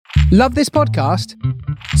Love this podcast?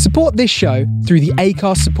 Support this show through the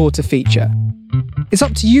Acast supporter feature. It's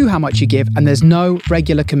up to you how much you give, and there's no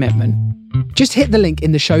regular commitment. Just hit the link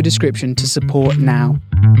in the show description to support now.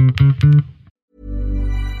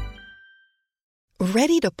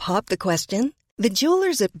 Ready to pop the question? The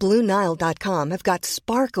jewelers at BlueNile.com have got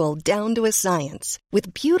sparkle down to a science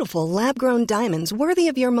with beautiful lab-grown diamonds worthy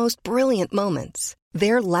of your most brilliant moments.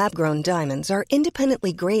 Their lab-grown diamonds are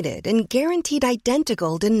independently graded and guaranteed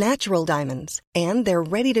identical to natural diamonds, and they're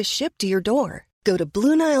ready to ship to your door. Go to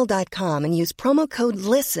BlueNile.com and use promo code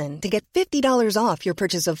LISTEN to get $50 off your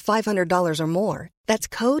purchase of $500 or more. That's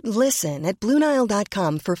code LISTEN at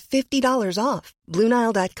BlueNile.com for $50 off.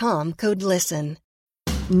 BlueNile.com, code LISTEN.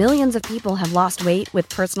 Millions of people have lost weight with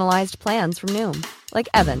personalized plans from Noom. Like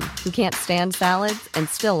Evan, who can't stand salads and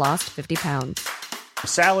still lost 50 pounds.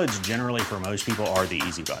 Salads generally for most people are the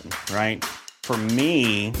easy button, right? For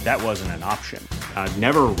me, that wasn't an option. I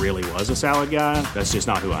never really was a salad guy. That's just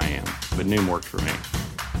not who I am. But Noom worked for me.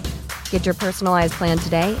 Get your personalized plan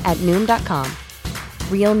today at Noom.com.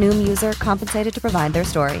 Real Noom user compensated to provide their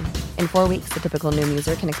story. In 4 weeks, the typical Noom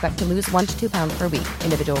user can expect to lose 1 to 2 pounds per week.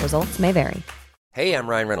 Individual results may vary. Hey, I'm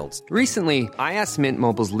Ryan Reynolds. Recently, I asked Mint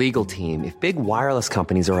Mobile's legal team if big wireless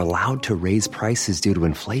companies are allowed to raise prices due to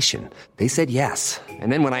inflation. They said yes.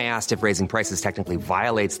 And then when I asked if raising prices technically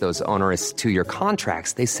violates those onerous 2-year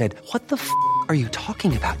contracts, they said, "What the f*** are you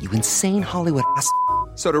talking about, you insane Hollywood ass?"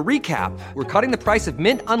 So to recap, we're cutting the price of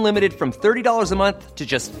Mint Unlimited from $30 a month to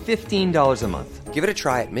just $15 a month. Give it a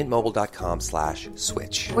try at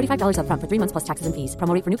mintmobile.com/switch. $45 up front for 3 months plus taxes and fees.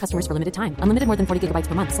 Promo rate for new customers for limited time. Unlimited more than 40 gigabytes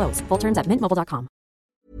per month. Slows full terms at mintmobile.com.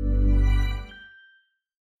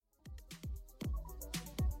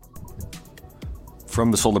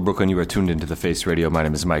 From the Soul of Brooklyn, you are tuned into The Face Radio. My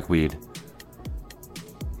name is Mike Weed.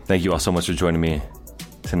 Thank you all so much for joining me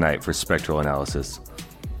tonight for Spectral Analysis.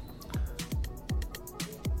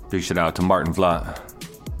 Big shout out to Martin Vlaat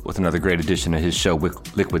with another great edition of his show,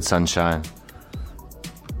 Liquid Sunshine.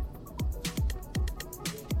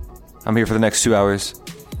 I'm here for the next 2 hours,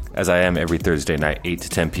 as I am every Thursday night, 8 to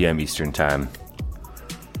 10 p.m. Eastern Time.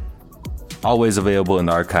 Always available in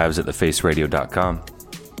the archives at thefaceradio.com.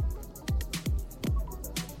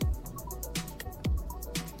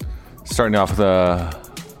 Starting off with a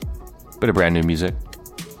bit of brand new music.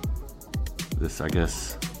 This, I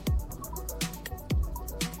guess,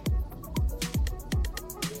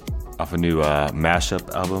 off a new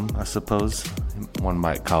mashup album, I suppose one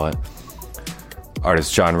might call it.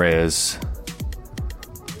 Artist John Reyes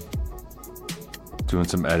doing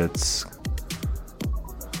some edits.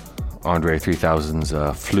 Andre 3000's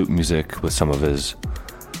flute music with some of his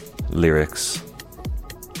lyrics.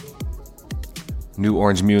 New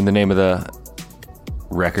Orange Mew, the name of the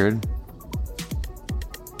record.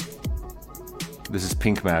 This is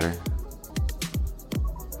Pink Matter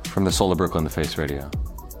from the Soul of Brooklyn, The Face Radio.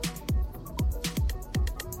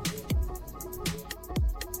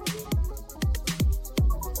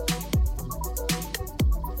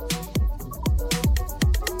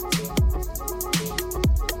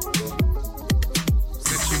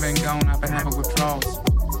 Gone, I've been having withdrawals.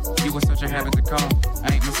 You were such a habit to call.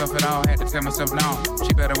 I ain't myself at all, had to tell myself no.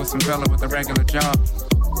 She better with some fella with a regular job.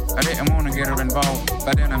 I didn't want to get her involved.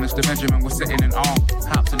 By then, Mr. Benjamin was sitting in awe.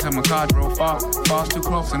 Hopped into my car, drove far. Falls too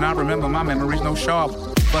close, and I remember my memories no sharp.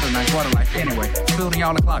 But a nice water life anyway. Building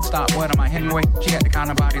all the clock stopped. What am I Hemingway? She had the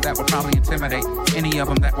kind of body that would probably intimidate any of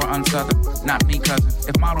them that were unsouthern. Not me, cousin.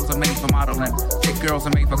 If models are made for modeling, thick girls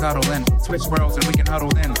are made for cuddling. Switch worlds and we can huddle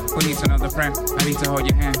then. Who needs another friend? I need to hold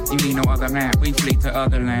your hand. You need no other man. We flee to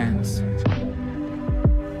other lands.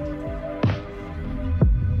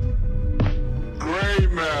 Gray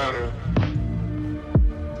matter.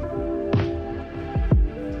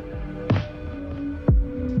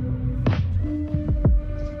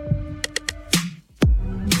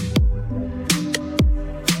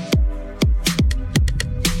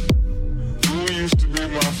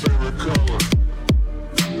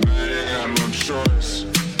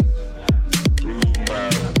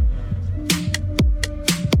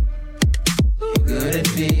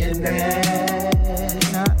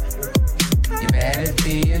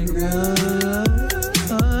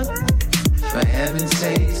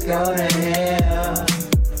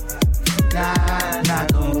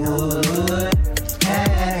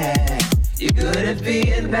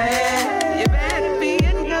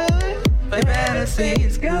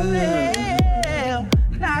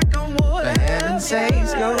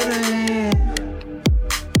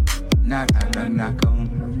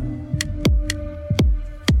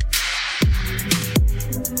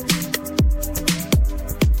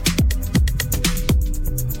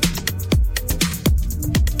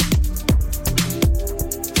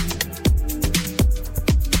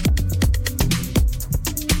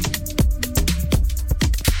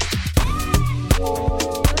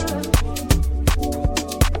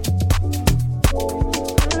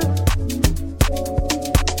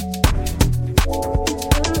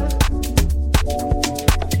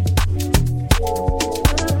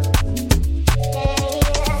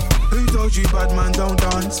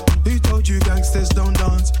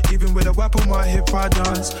 hard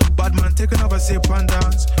dance. Bad man, take another sip and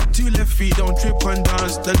dance. Two left feet, don't trip and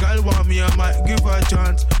dance. The girl want me, I might give her a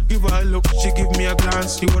chance. Give her a look, she give me a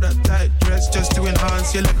glance. You wore that tight dress just to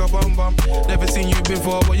enhance. You like a bum bum. Never seen you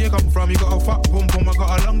before, where you come from? You got a fat boom boom, I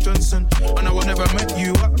got a long Johnson. And I will never met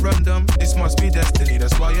you at random. This must be destiny,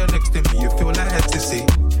 that's why you're next to me. You feel like ecstasy.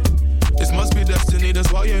 This must be destiny,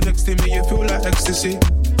 that's why you're next to me. You feel like ecstasy.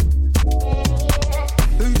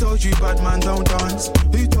 Who told you bad man don't dance?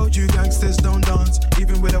 Who told you gangsters don't dance?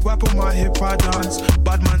 Even with a whip on my hip, I dance.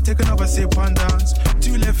 Bad man, take another sip and dance.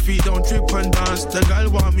 Two left feet, don't trip and dance. The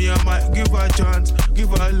girl want me, I might give her a chance. Give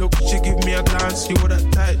her a look, she give me a glance. You wore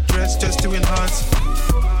that tight dress just to enhance.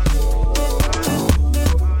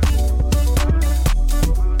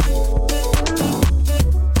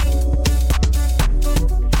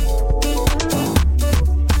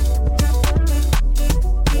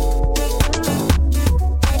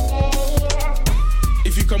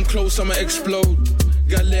 Close, I'ma explode.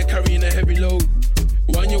 Got leg carrying a heavy load.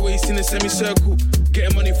 Wind your waist in a semicircle.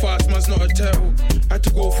 Getting money fast, man's not a turtle. Had to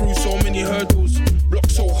go through so many hurdles. Block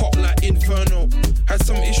so hot like inferno. Had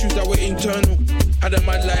some issues that were internal. Had a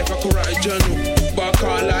mad life, I could write a journal. But I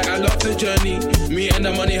can't lie, I love the journey. Me and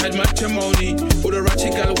the money had matrimony. All the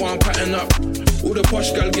ratchet gal want pattern up. All the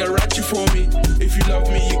posh gal get ratchet for me. If you love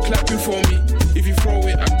me, you clapping for me. If you throw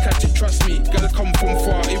it, I catch it, trust me. Gotta come from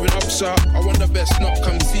far, even up, sir. I want the best, not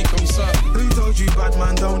come see, come sir. Who told you bad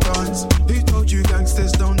man don't dance? Who told you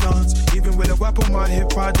gangsters don't dance? Even with a whip on my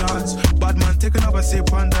hip, I dance. Bad man, take another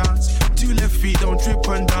sip and dance. Two left feet, don't trip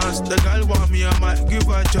and dance. The girl want me, I might give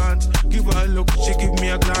her a chance. Give her a look, she give me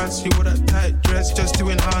a glance. You wore that tight dress just to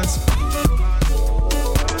enhance.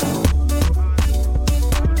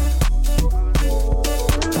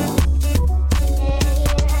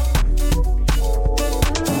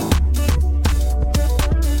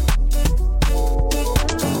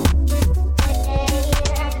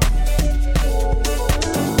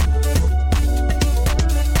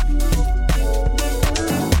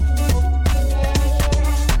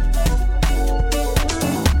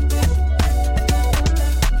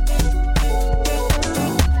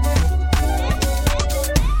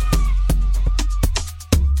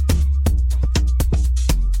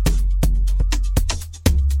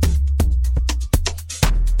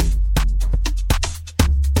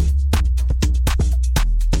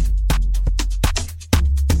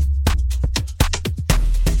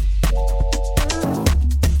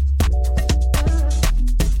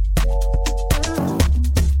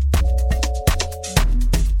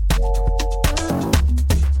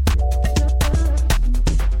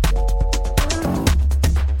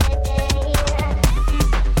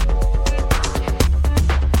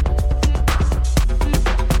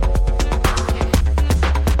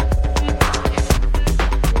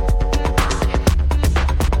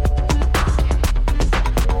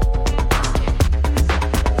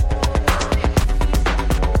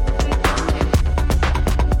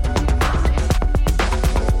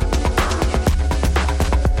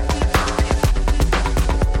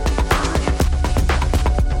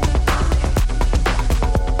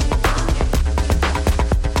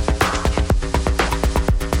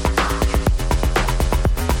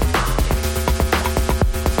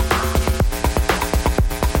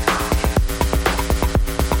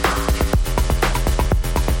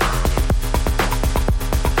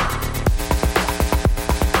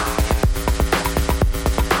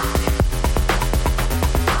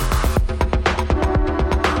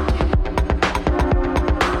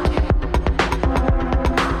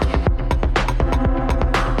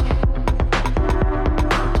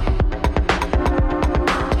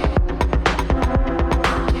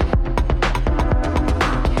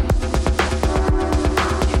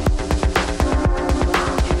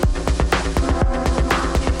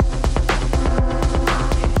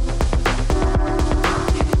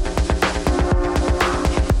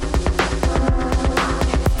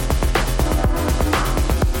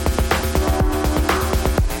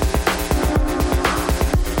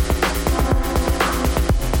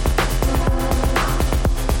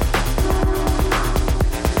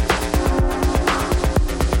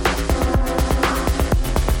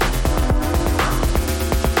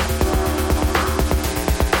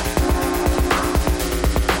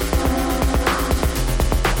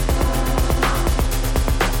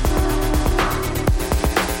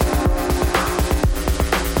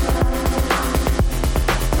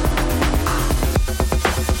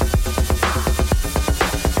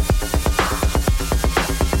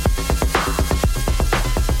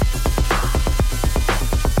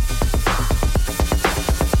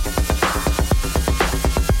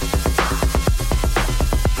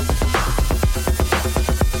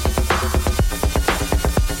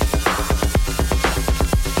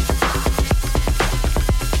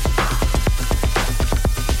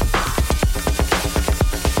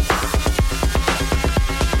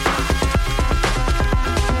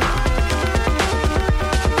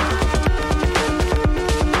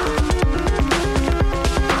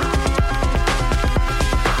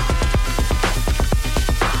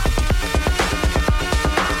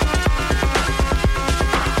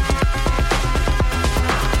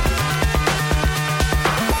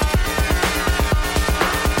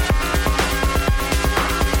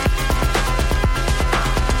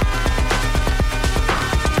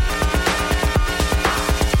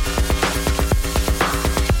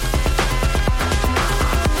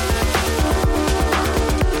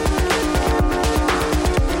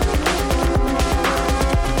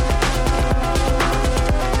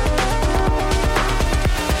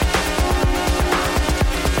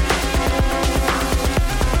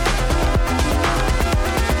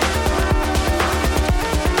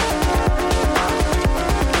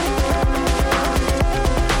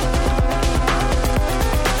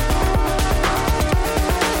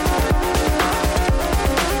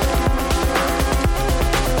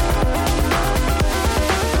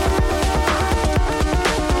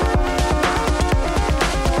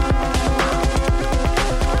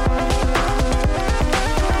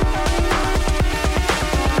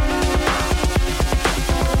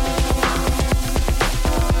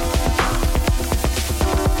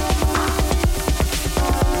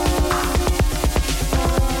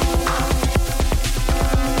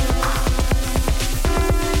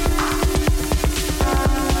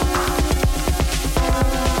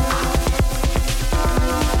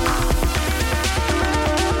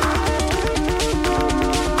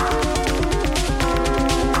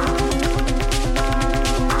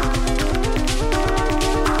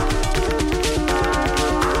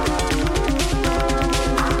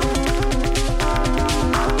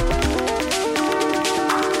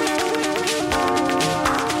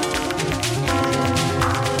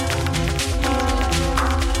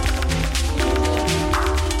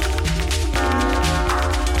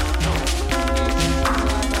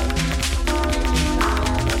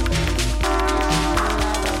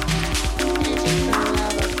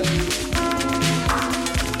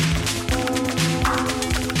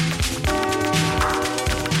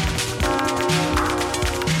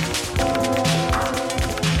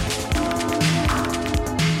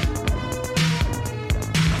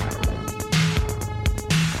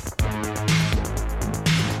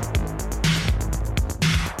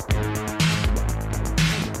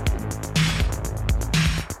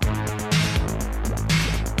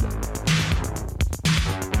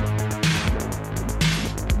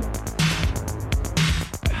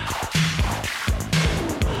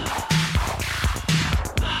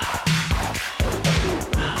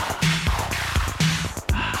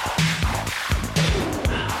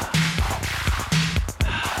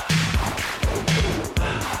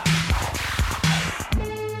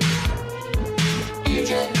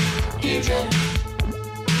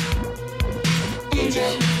 Give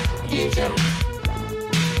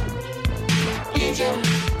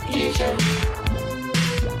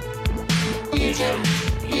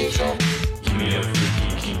me a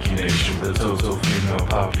freaky, kinky nation with a total female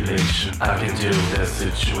population. I can deal with that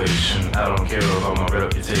situation. I don't care about my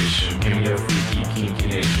reputation. Give me a freaky, kinky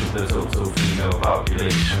nation with a total female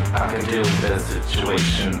population. I can deal with that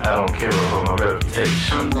situation. I don't care about my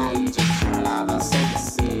reputation. I'm not Egyptian lover,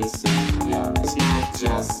 sexy, senor. It's not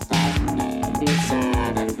just that name. It's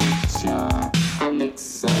an adventure. I mix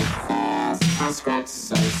so fast. I scratch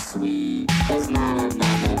so sweet. There's not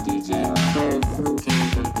another DJ on earth who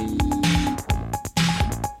can compete.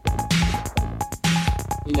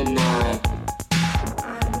 You know it. I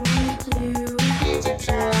want you.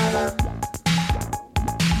 Egyptian lover.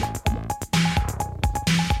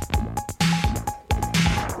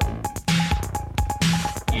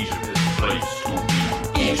 Egypt is the place to be.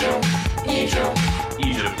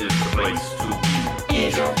 Egypt is the place to be.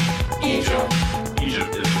 Egypt is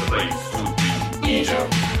the place to be. Egypt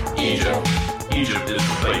is the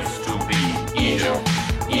place to be.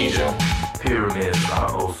 Pyramids are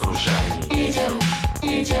oh so shiny.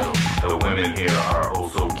 The women here are oh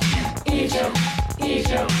so cute.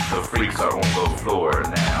 The freaks are on the floor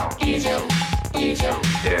now.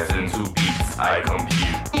 Dancing to beats I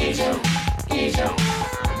compute.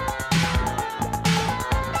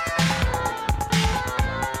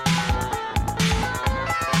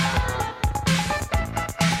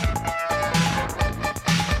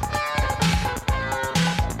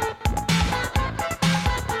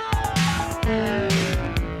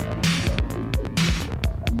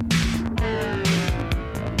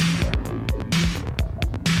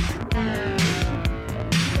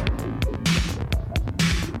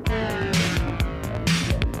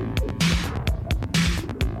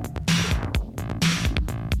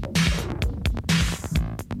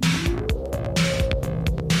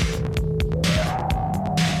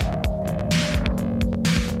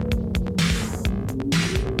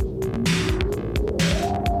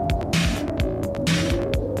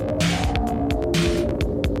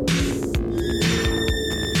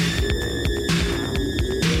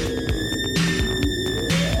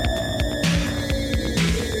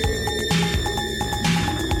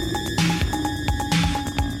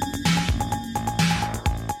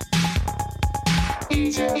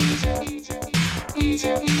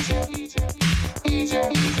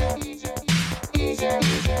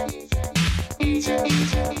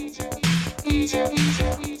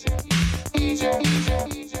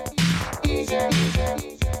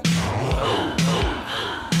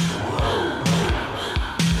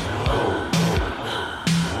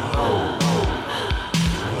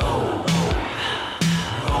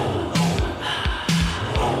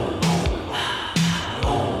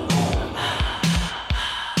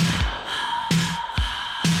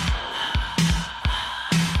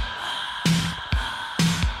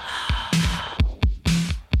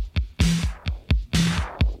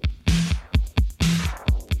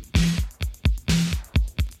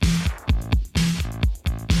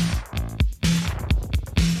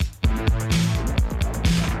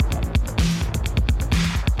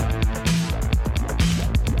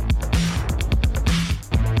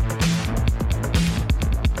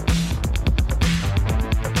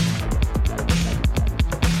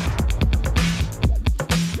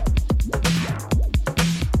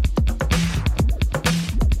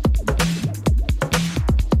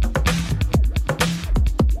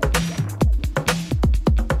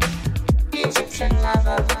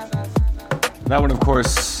 That one, of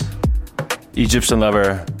course, Egyptian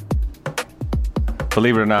Lover.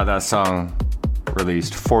 Believe it or not, that song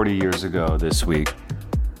released 40 years ago this week.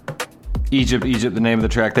 Egypt, the name of the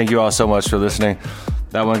track. Thank you all so much for listening.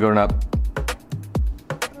 That one going up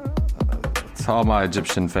to all my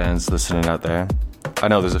Egyptian fans listening out there. I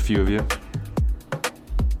know there's a few of you.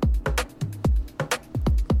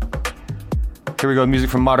 Here we go, music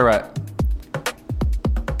from Moderate.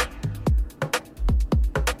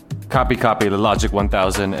 Copy, the Logic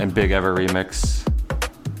 1000 and Big Ever remix.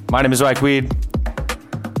 My name is Mike Weed.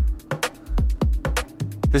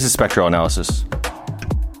 This is Spectral Analysis.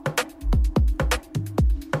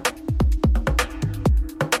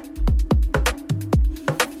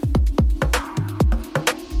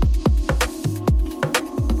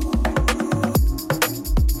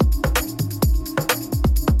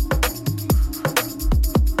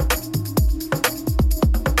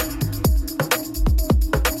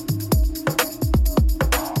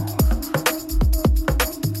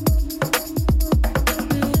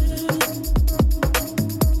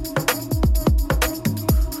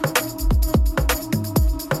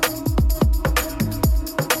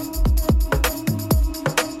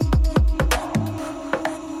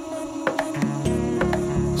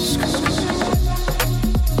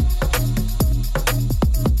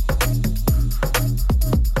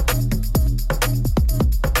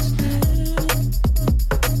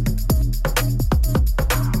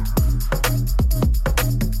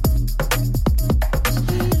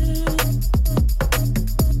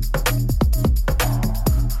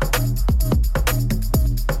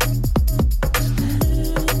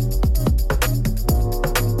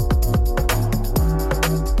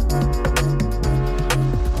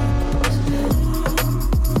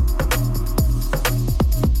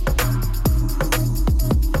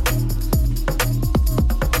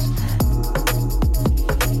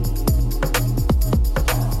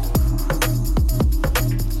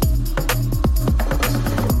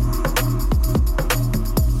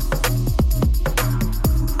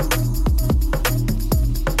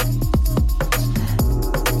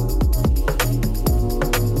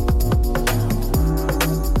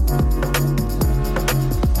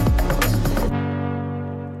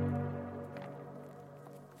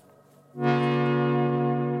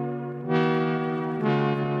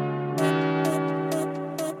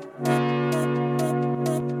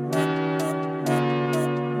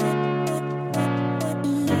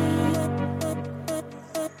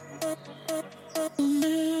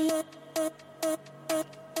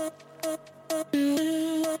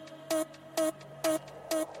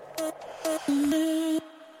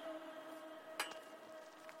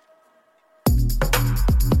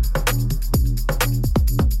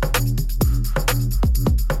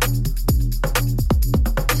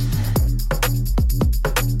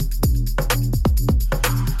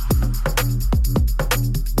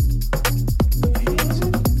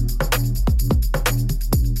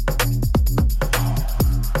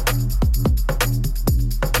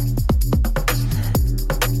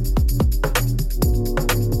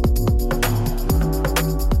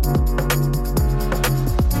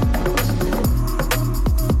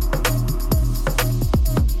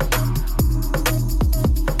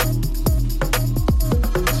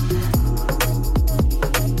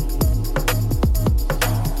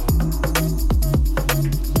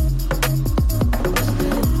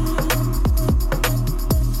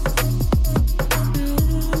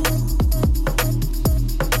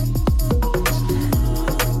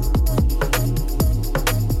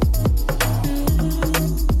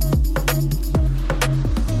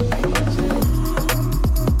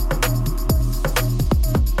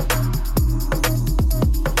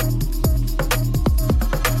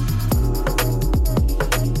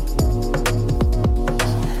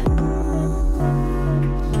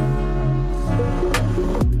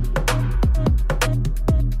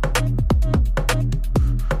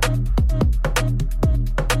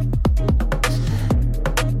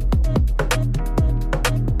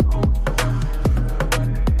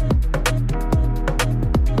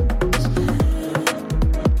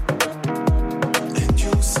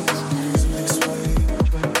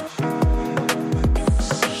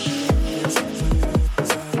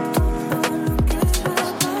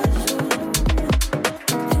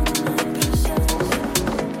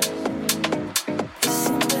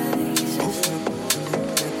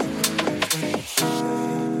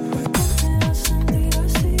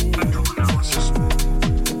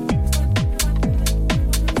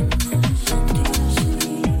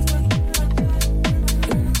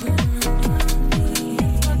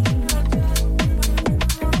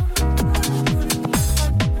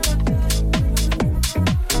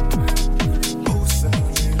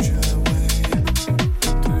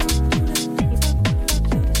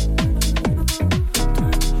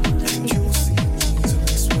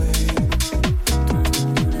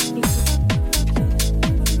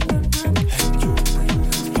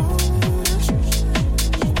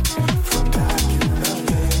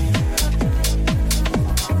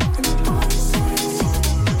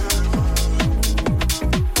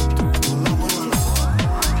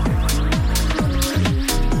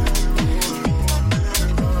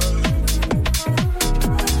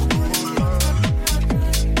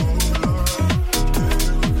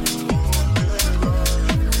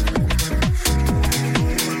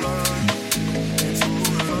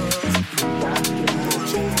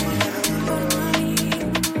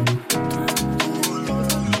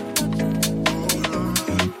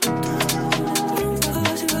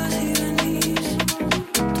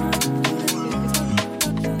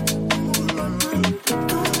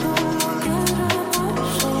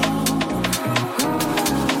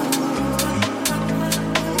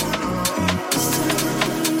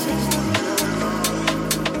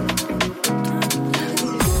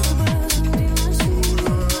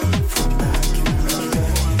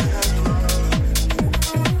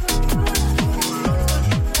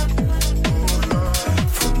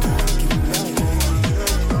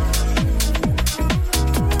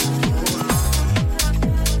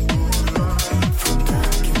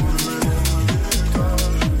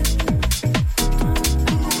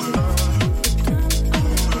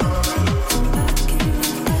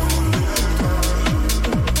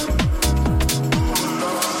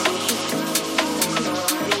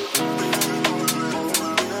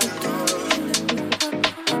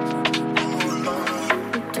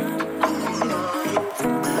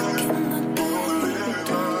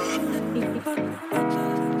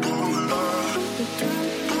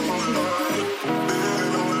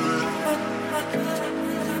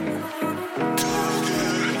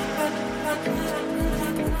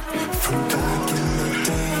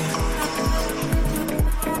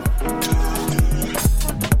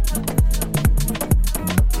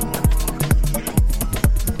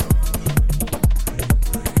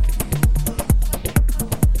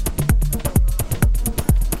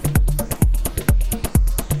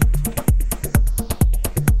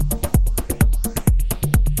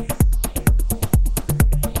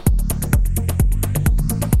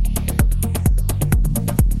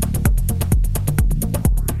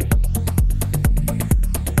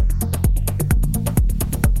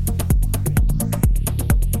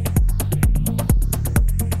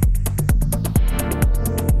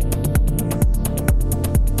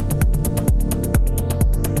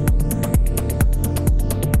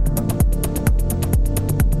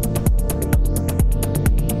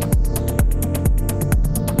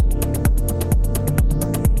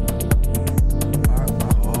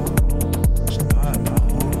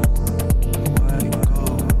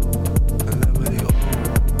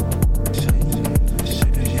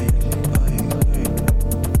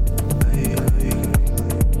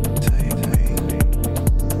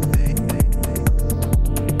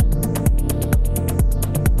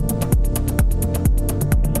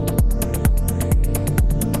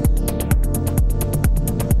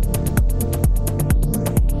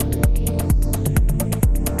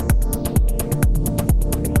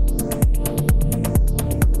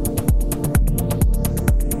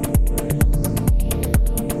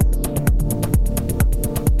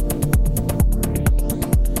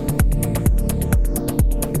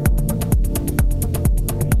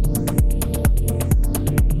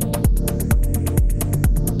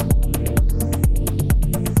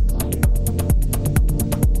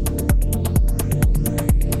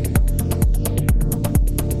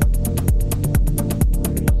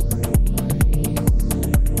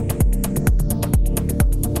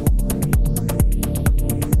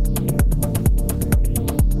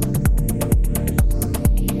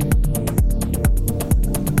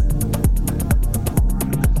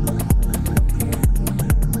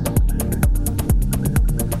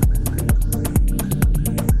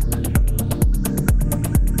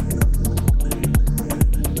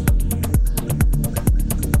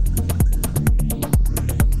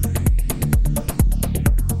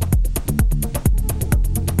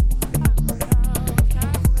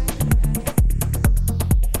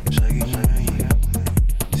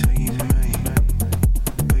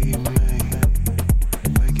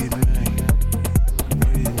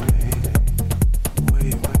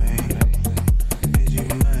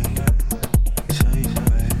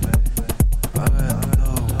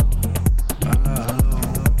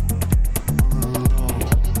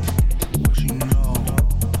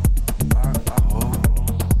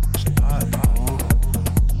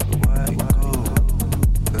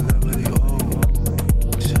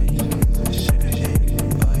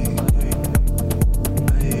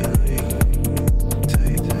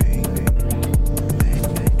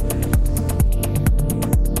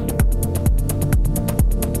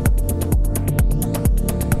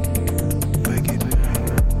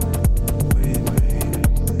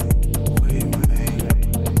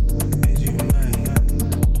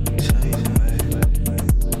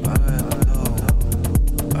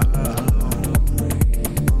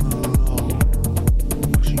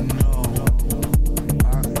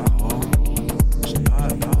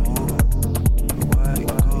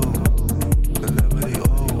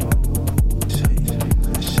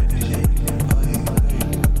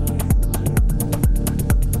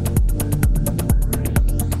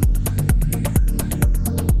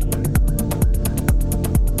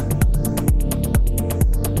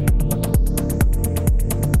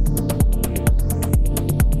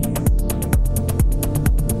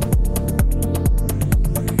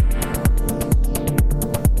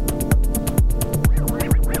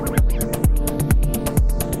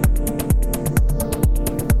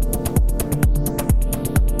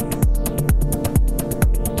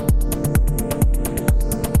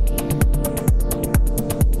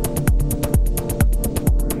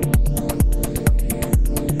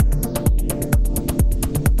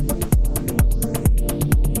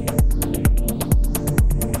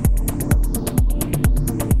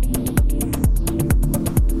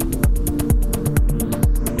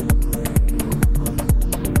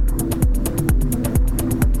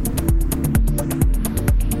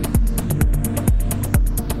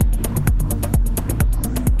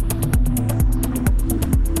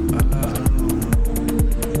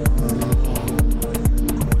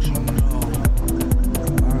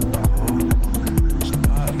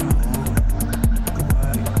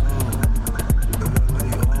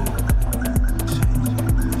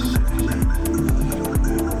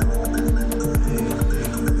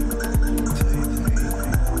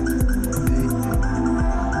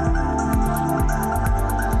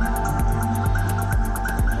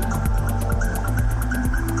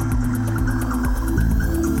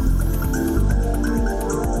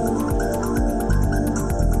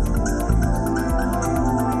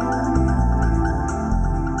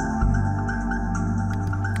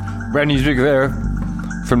 Brand new music there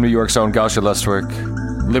from New York's own Gausha Lustwerk.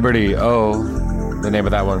 Liberty, oh, the name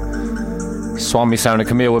of that one. Swami Sound and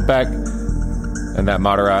Camille with Beck. And that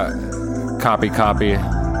Moderat Copy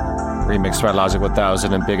remixed by Logic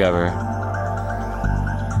 1000 and Big Ever.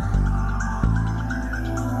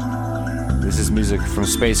 This is music from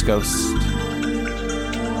Space Ghost,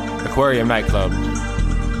 Aquarium Nightclub,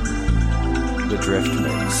 The Drift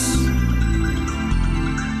Mix.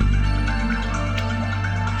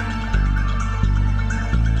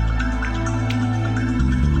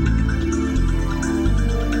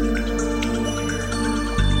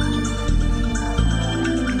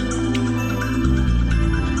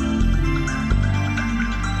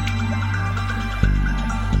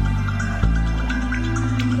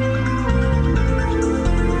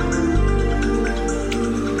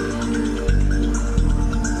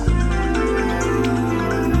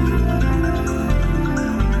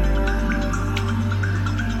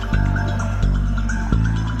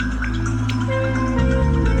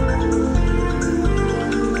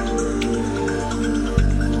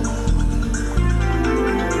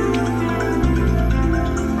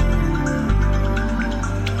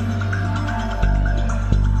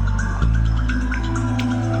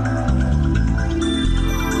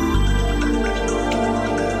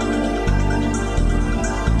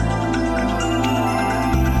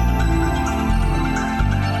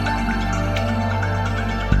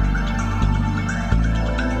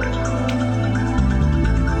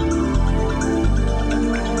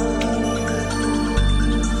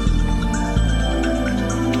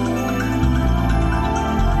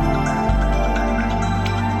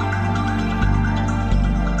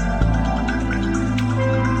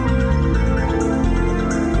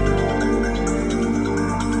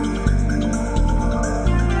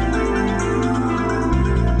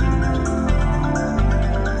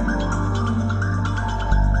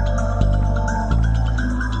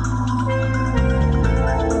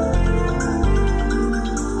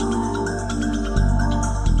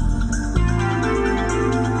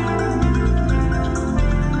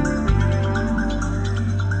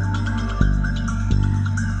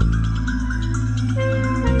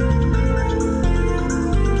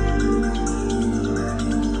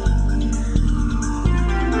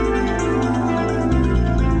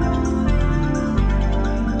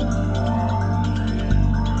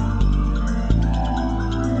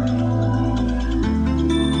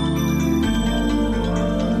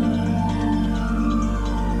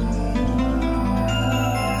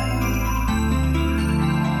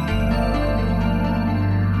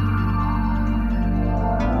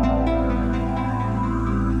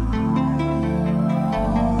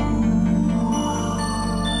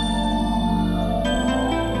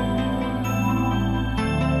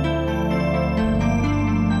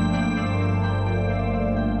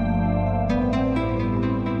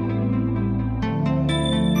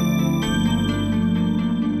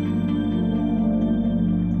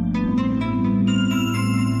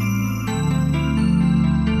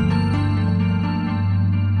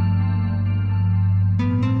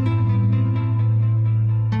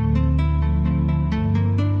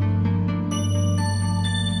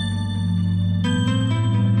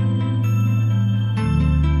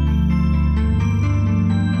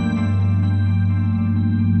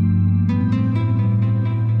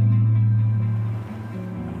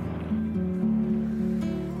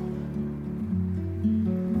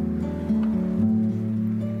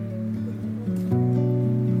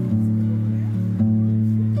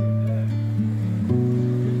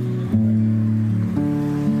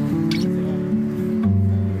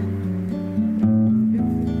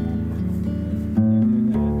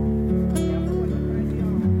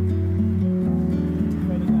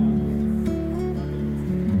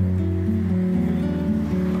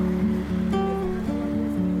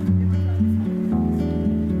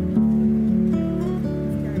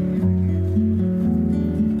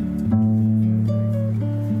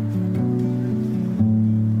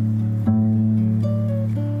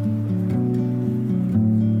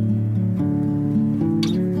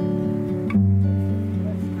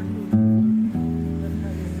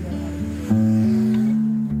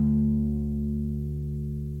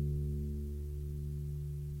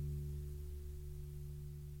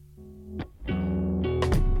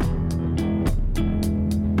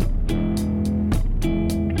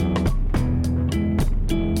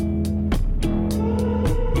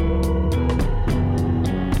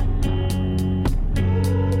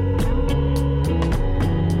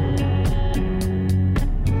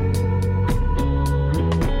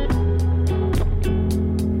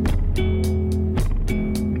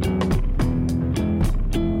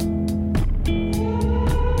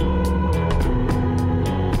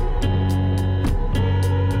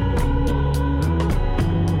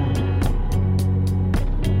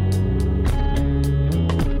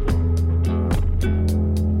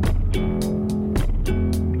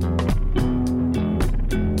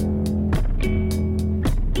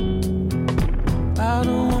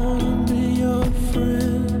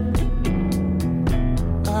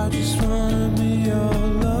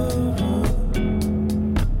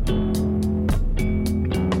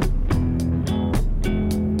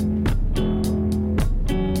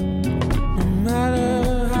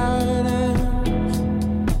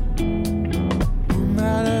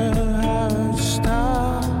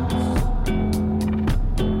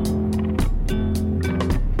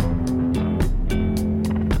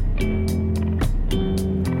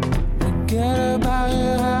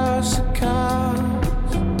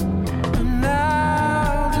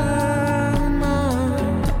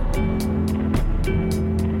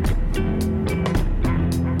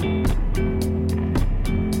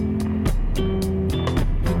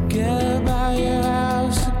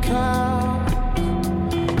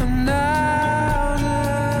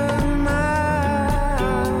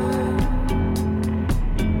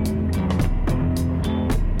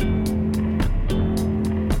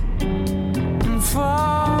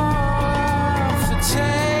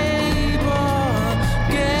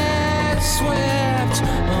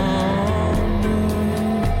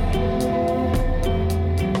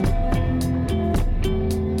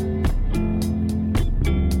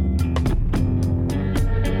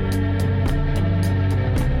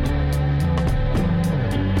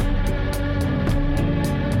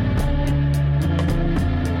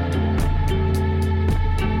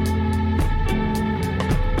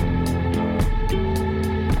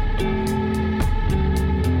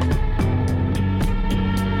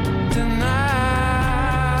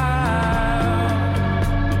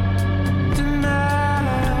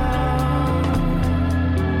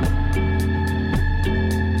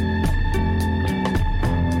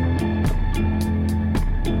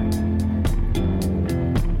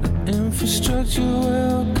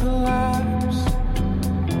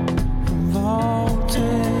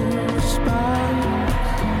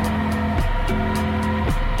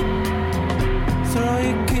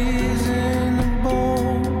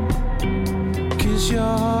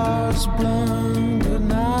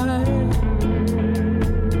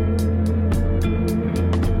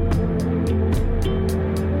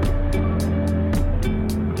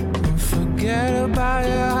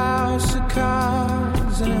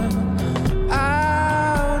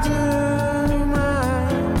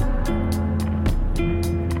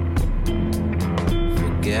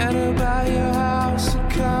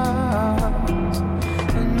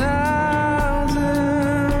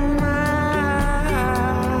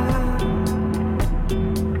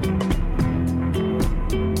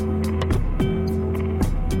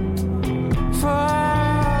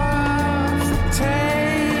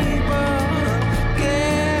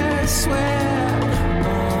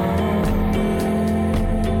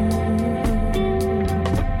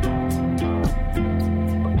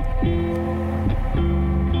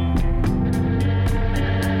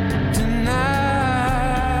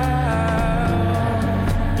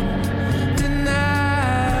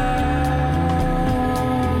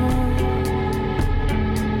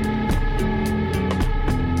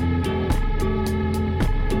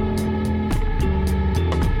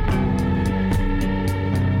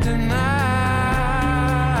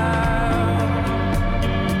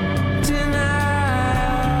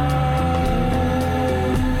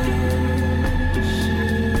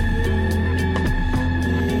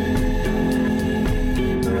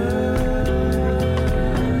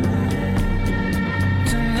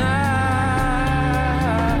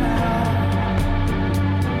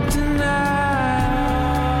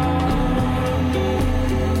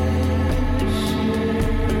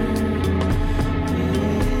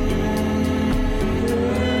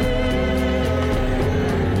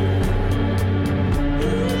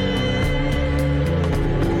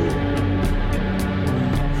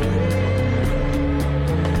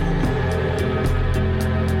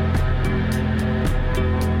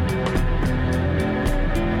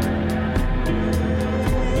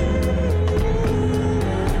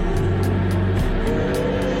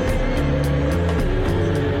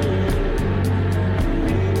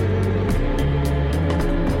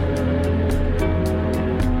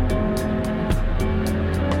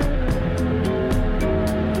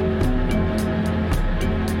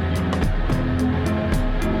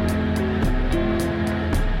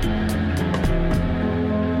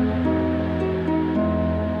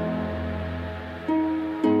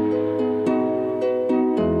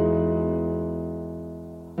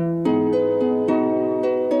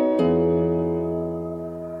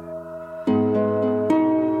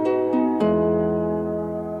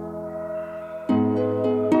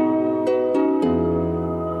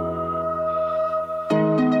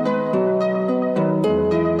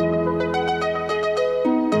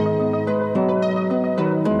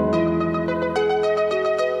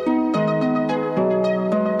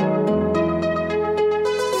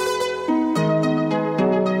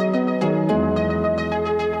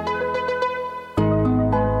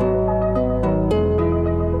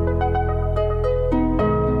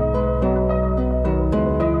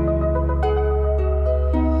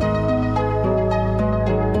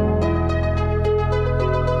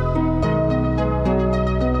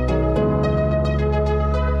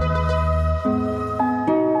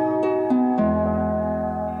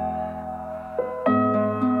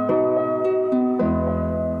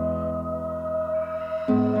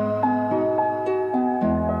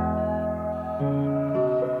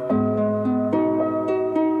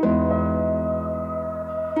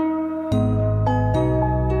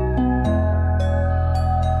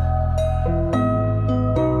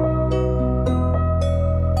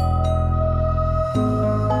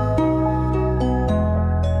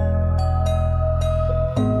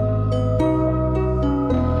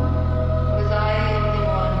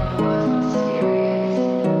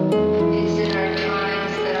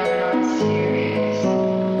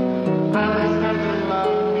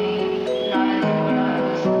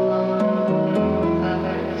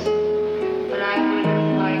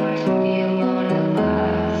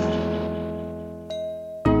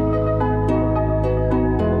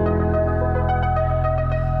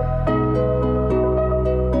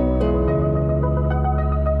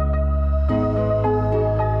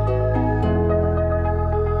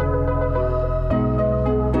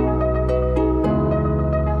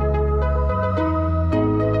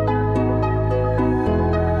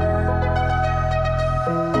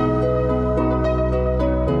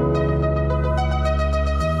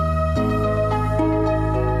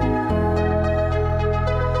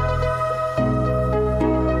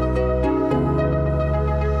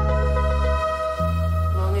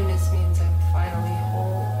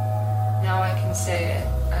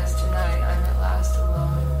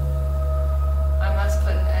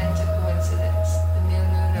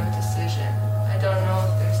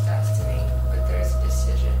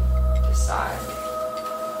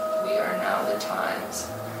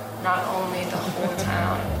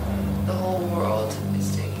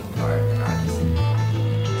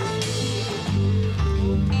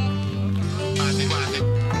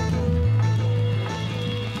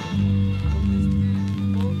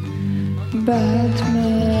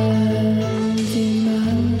 Batman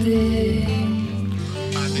demanding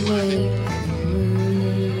make a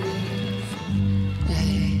move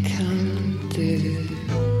I can't do.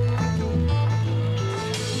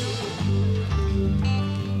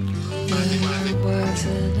 There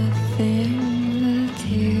wasn't a thing that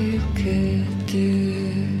you could do.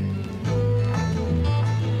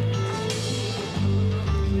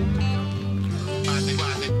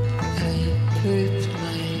 Put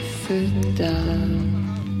my foot down,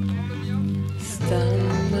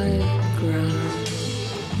 stand my ground.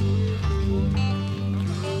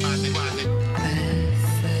 As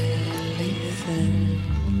I listen,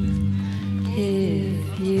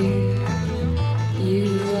 if you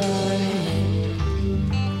are in.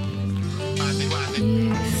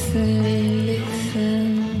 You say listen,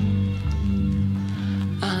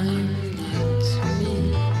 I'm not me,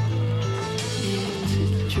 it's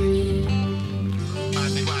a dream.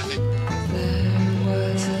 There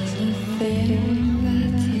wasn't a thing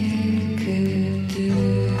that you could do.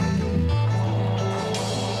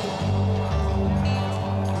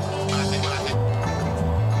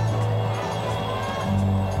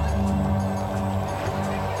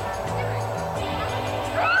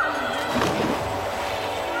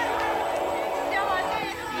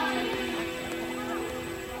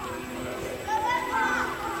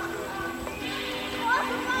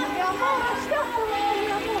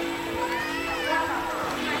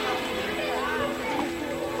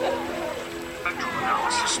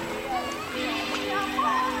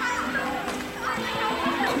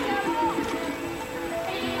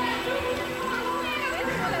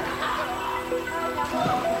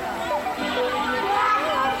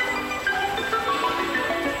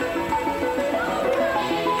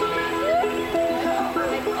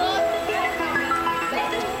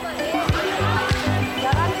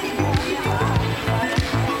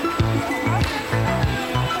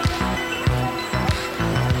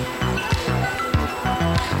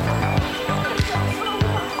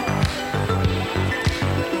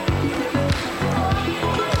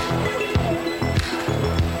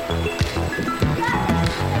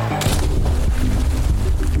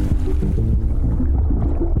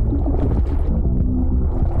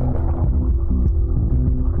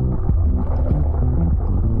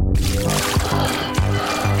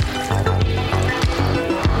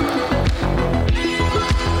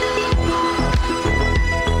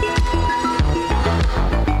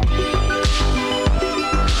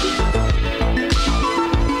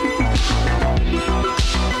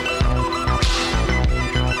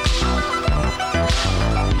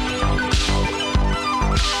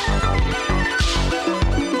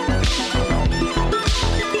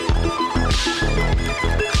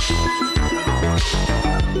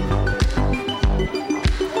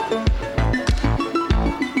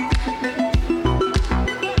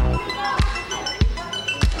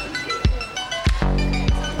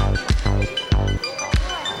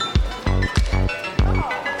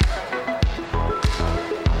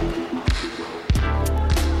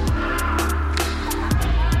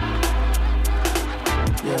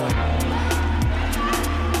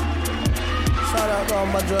 all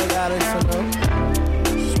my drug addicts, you know.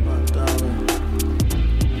 It's my darling.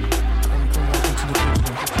 Come back into the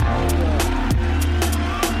picture.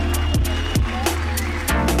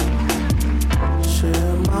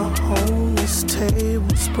 Share my home, this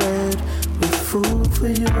table spread with food for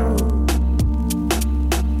you.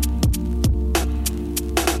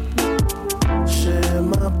 Share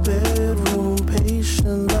my bedroom,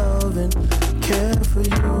 patient love and care for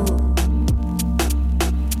you.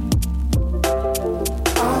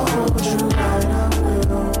 I'll hold you right, I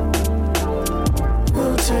will.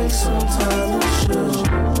 We'll take some time to chill.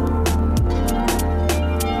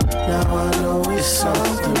 Now I know it's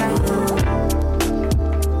something real.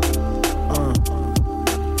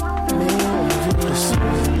 Me and you,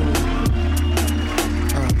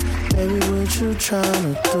 baby, what you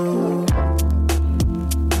tryna do?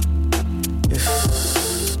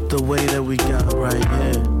 The way that we got right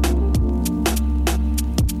here.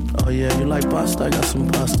 Oh yeah, you like pasta? I got some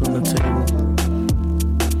pasta on the table.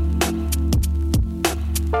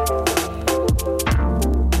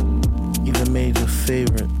 Even made your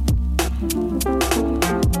favorite.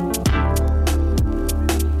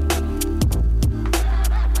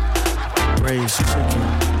 Braised chicken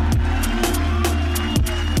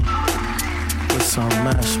with some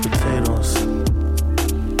mashed potatoes.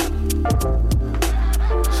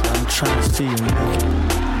 Trying to see you naked.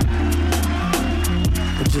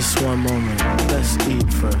 But just one moment, let's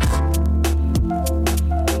eat first.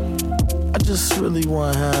 I just really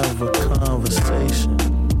want to have a conversation.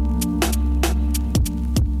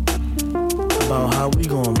 about how we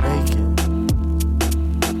gon' make it.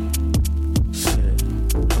 Shit,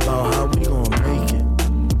 about how we gon' make it.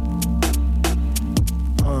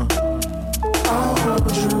 I'll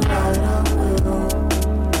hold you right, I will.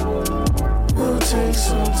 We'll take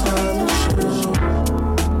some time to chill.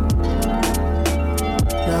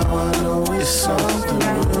 Now I know it's something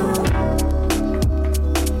real.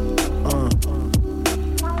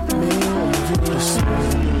 Me and you listen.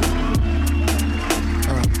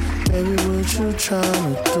 Baby, what you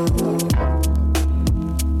tryna do?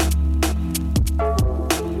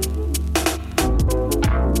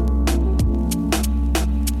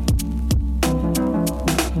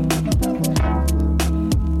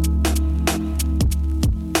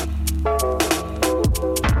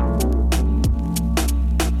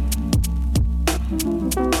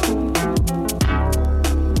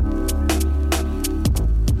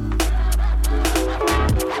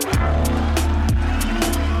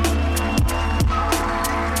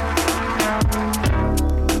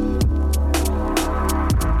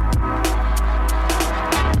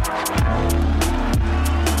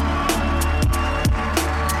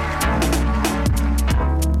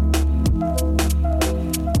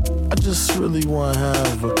 Really wanna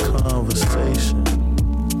have a conversation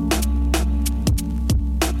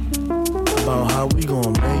about how we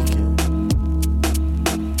gon' make it.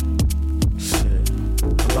 Shit,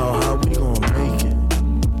 about how we gon' make it.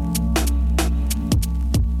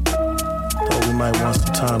 Thought we might want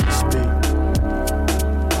some time to speak.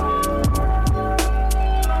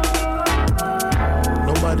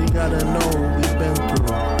 Nobody gotta know what we've been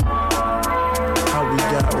through, how we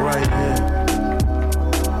got right here.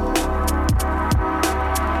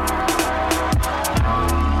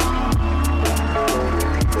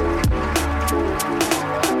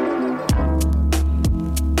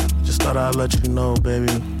 I'll let you know,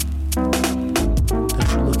 baby, that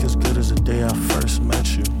you look as good as the day I first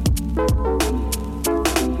met you.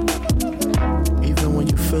 Even when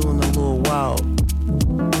you're feeling a little wild,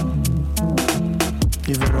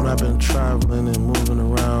 even when I've been traveling and moving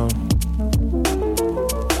around,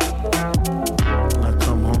 and I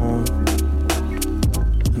come home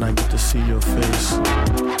and I get to see your face.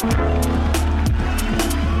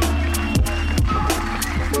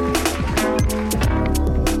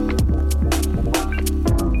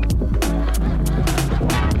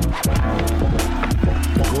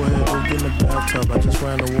 I just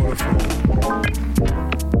ran the water for you.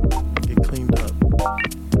 Get cleaned up.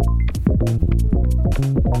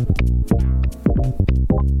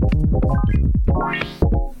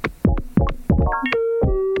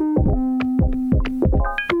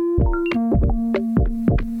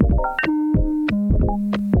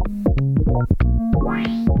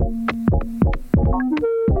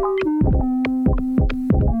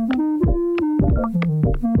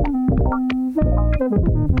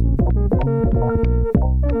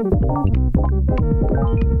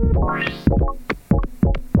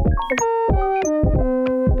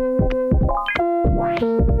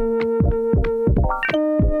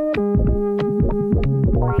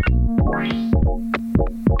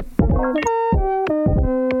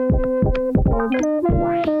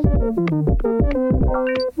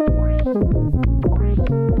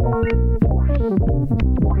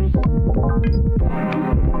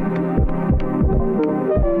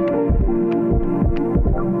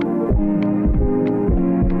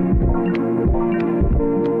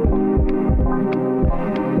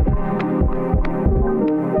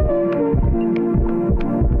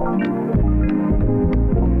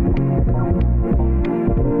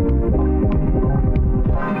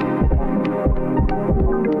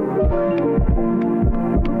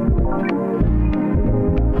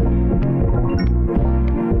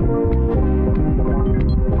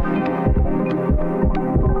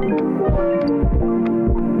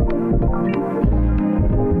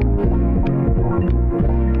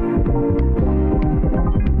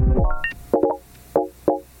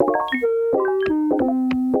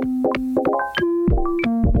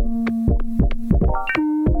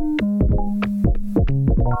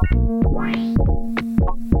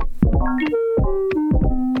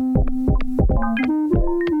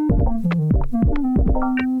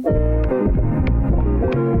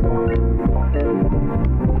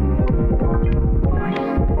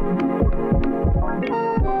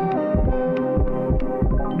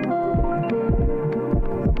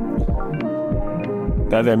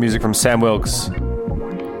 That music from Sam Wilkes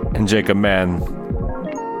and Jacob Mann,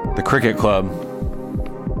 the Cricket Club.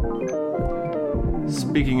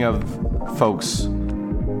 Speaking of folks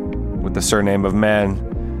with the surname of Mann,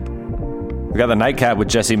 we got the Nightcap with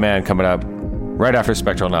Jesse Mann coming up right after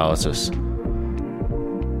Spectral Analysis.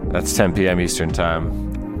 That's 10 p.m. Eastern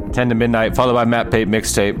Time. 10 to midnight, followed by Matt Pate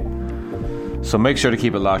Mixtape. So make sure to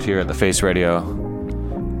keep it locked here at The Face Radio.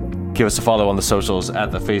 Give us a follow on the socials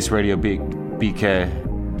at The Face Radio BK.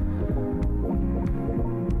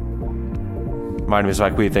 My name is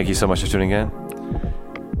Mike Weed. Thank you so much for tuning in.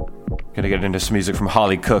 Gonna get into some music from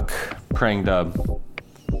Holly Cook, Praying Dub.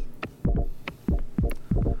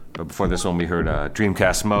 But before this one, we heard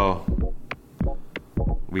Dreamcast Mo,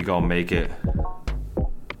 We Gon' Make It.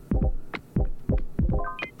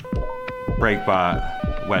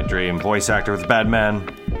 Breakbot, Wet Dream, Voice Actor with Badman,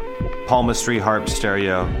 Palmistry, Harp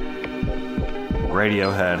Stereo,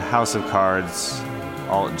 Radiohead, House of Cards,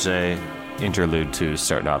 Alt J, Interlude 2,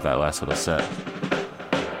 starting off that last little set.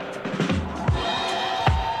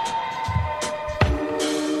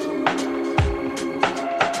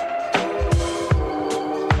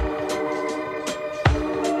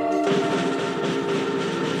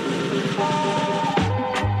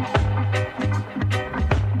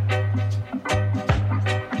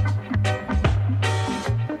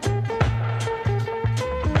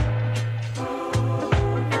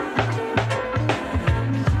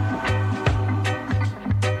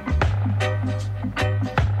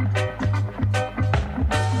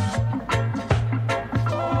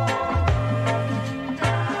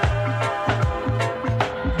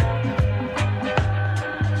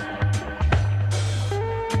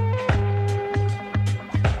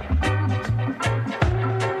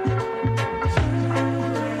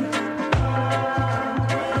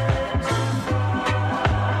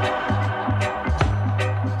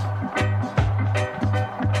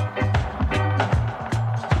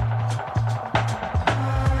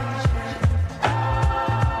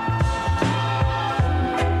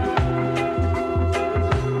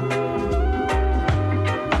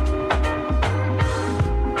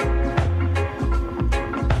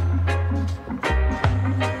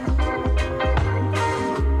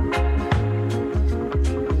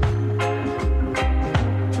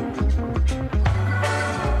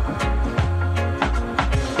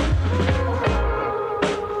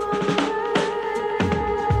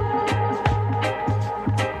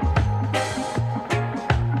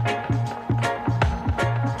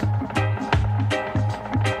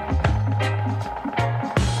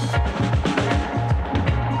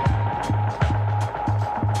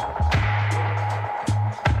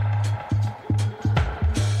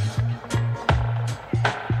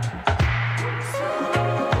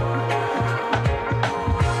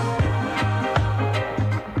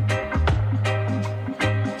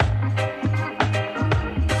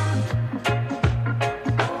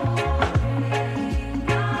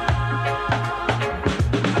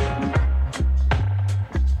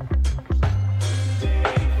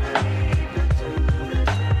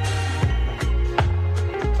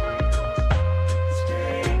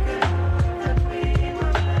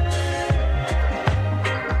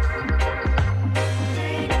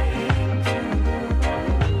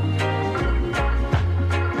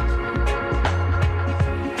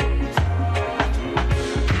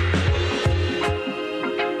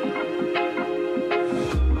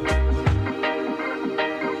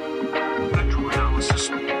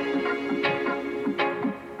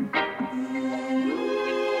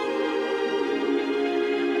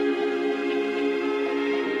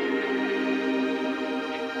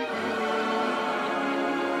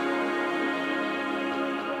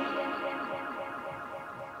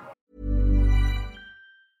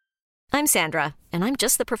 I'm Sandra, and I'm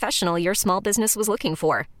just the professional your small business was looking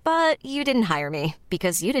for. But you didn't hire me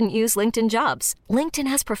because you didn't use LinkedIn Jobs. LinkedIn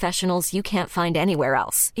has professionals you can't find anywhere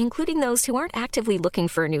else, including those who aren't actively looking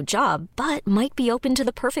for a new job, but might be open to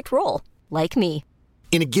the perfect role, like me.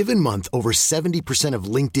 In a given month, over 70% of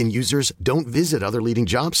LinkedIn users don't visit other leading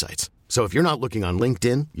job sites. So if you're not looking on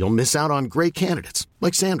LinkedIn, you'll miss out on great candidates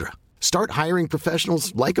like Sandra. Start hiring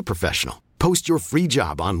professionals like a professional. Post your free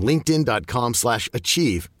job on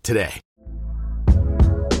linkedin.com/achieve today.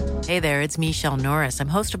 Hey there, it's Michelle Norris. I'm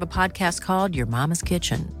host of a podcast called Your Mama's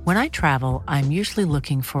Kitchen. When I travel, I'm usually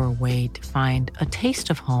looking for a way to find a taste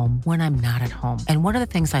of home when I'm not at home. And one of the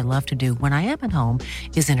things I love to do when I am at home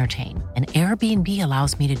is entertain. And Airbnb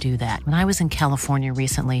allows me to do that. When I was in California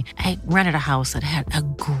recently, I rented a house that had a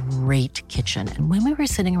great kitchen. And when we were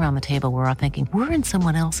sitting around the table, we were all thinking, we're in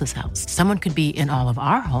someone else's house. Someone could be in all of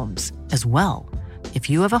our homes as well. If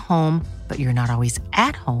you have a home, but you're not always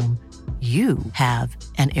at home, you have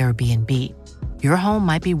an Airbnb. Your home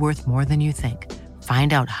might be worth more than you think.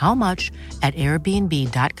 Find out how much at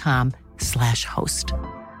airbnb.com/host.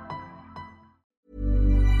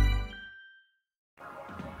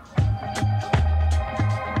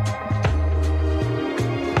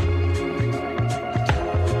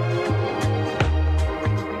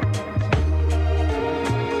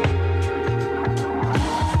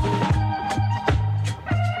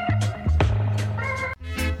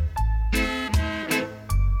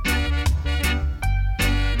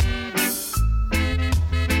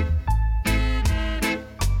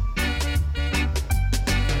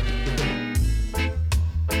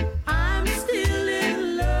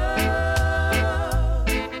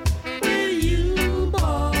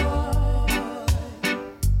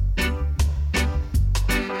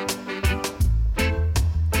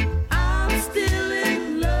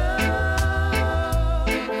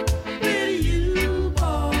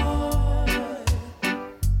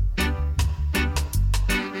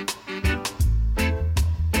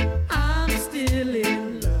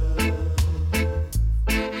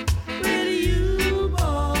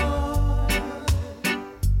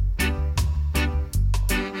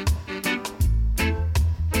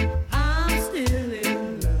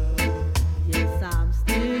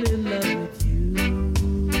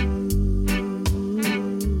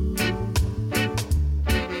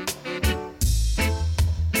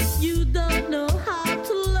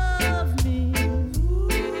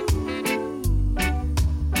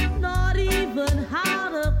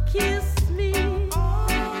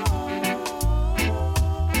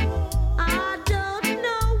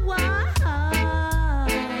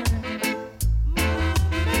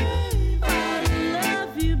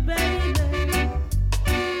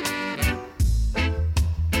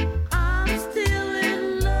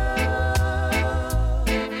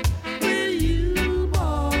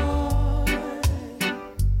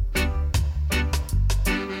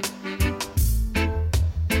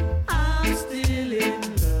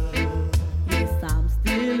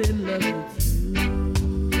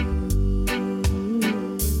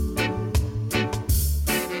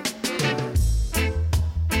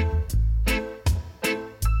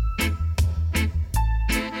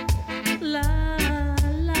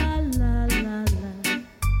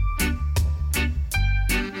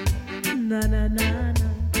 Na na na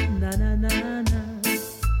na na na na.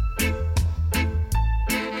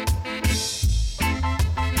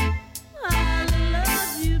 I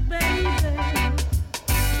love you, baby.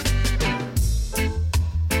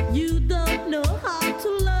 You don't know how to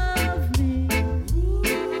love me.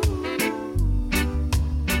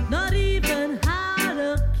 Not even how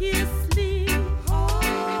to kiss me.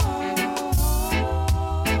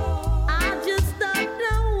 I just don't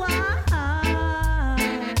know why.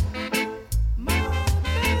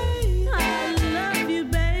 I love you,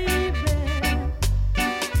 baby.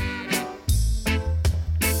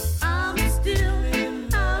 I'm still,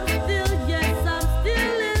 yes, I'm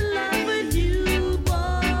still in love with you,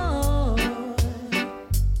 boy.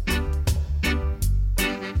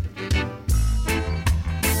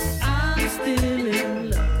 I'm still in love. I'm still in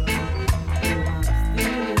love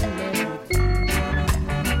with you.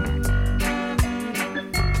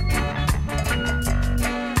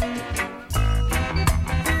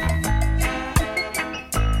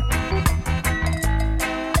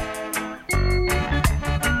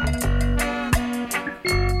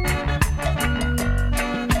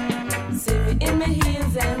 See me in my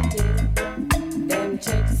heels and ting. Them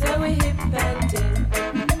checks say we hip and ting.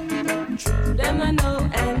 True them I know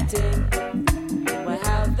and ting. We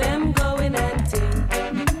have them going and ting.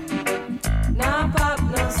 Now pop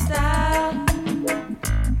no style.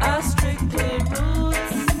 I strictly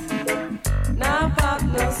roots. Now pop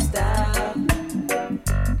no style.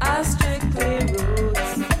 I strictly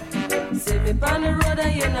roots. See me on the road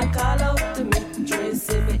and you no call out to me. True,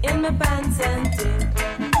 see me in my pants and ting.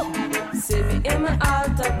 See me in my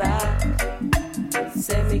altar back.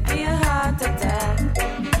 Say me give a heart attack.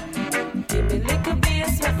 Give me little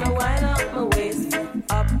bass, make me wind up my waist.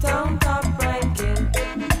 Uptown top ranking.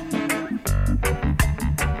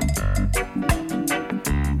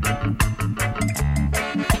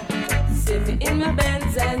 See me in my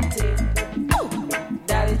Benz and ting.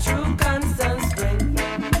 Daddy true constant spring.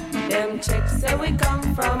 Them checks say we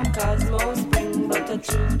come from Cosmo Spring. But the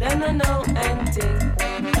truth them I know and ting.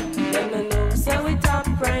 Them I know say we top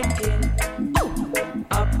ranking.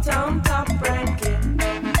 Uptown top ranking.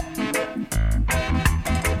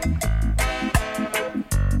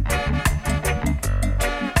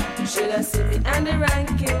 Should I see me and the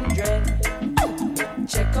ranking dread?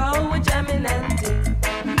 Check out with jamming and ting.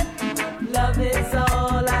 Love is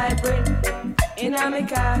all I bring. In a me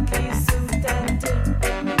khaki suit and ting.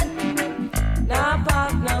 Now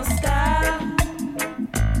pop no style.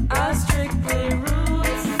 I strictly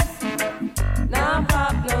roots. Now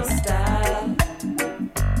pop no style.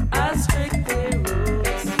 I strictly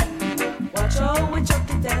roots. Watch out we chuck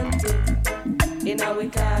it and ting. In a we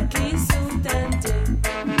khaki suit and ting.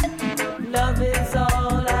 Love is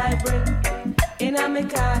all I bring. In a me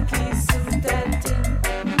khaki suit and ting.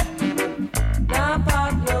 Now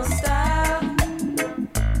pop no style.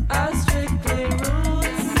 I strictly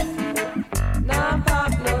roots. Now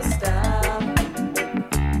pop no style.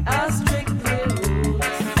 I strictly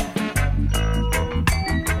roots.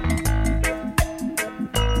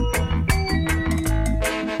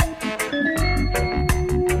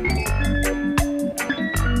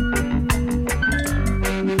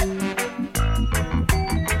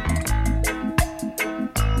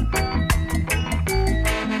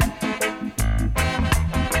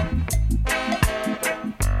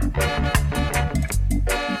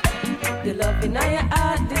 The love in your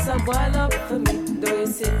heart, this a boil up for me. Do you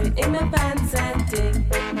see me in my pants and ting?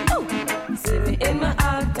 See me in my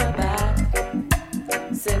altar back.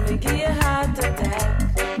 Say me give you a heart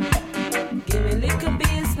attack. Give me little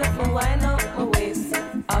bass, make me wind up my waist.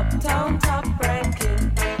 Uptown top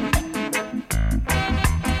ranking.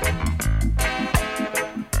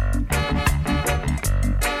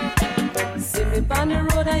 See me on the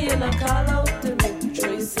road and you no call out to me.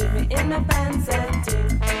 True, you see me in my pants and ting.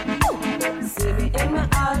 See me in my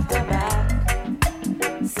altar back.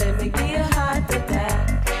 Say me give you a heart attack.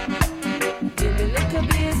 Give me little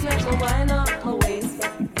bass, make me wind up my waist.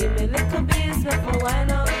 Give me little bass, make me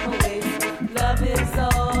wind up my waist. Love is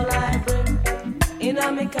all I bring. In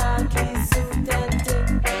a me khaki suit and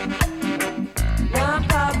ting. Now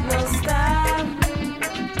pop no style.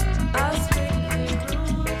 I strictly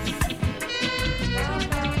roots. Now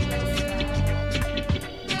pop no style.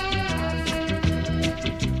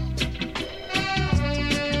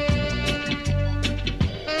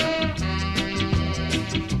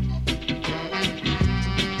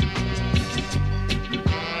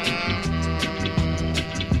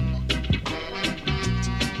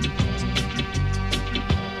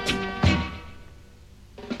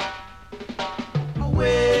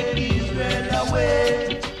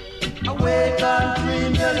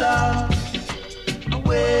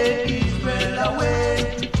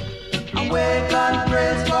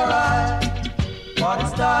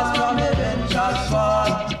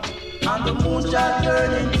 shall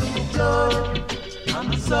turn into blood,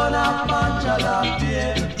 and the son of man shall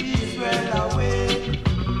appear. Israel awake,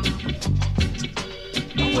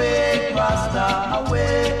 awake, Rasta,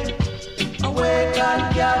 awake, awake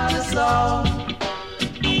and catch the sound.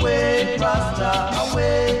 Awake, Rasta,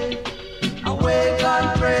 awake, awake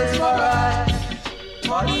and praise for I.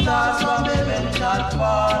 For the stars from heaven shall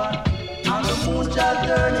fall, and the moon shall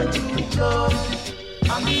turn into blood,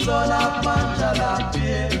 and the son of man shall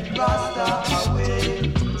appear. Rasta,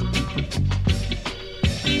 awake.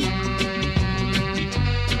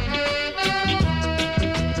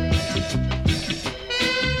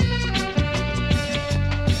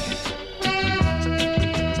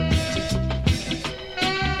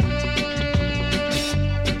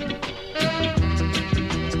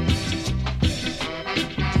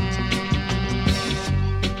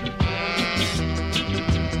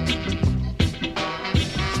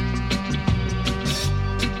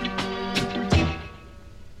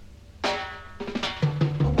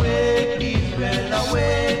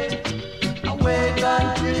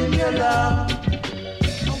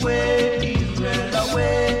 Awake, Israel,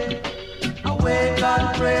 awake, awake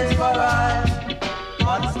and praise for I.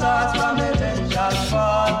 For the stars from heaven shall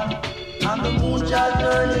fall, and the moon shall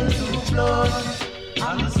turn into blood,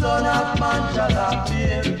 and the son of man shall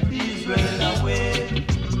appear. Israel, awake,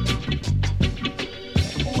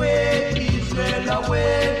 awake, Israel,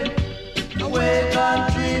 awake, awake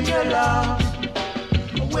and dream your love.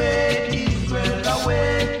 Awake, Israel,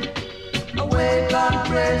 awake, awake and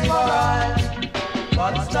praise for I. For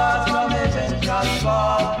the stars from heaven shall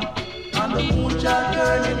fall, and the moon shall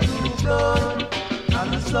turn into blood,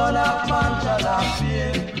 and the son of man shall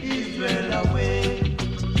appear. Israel awake.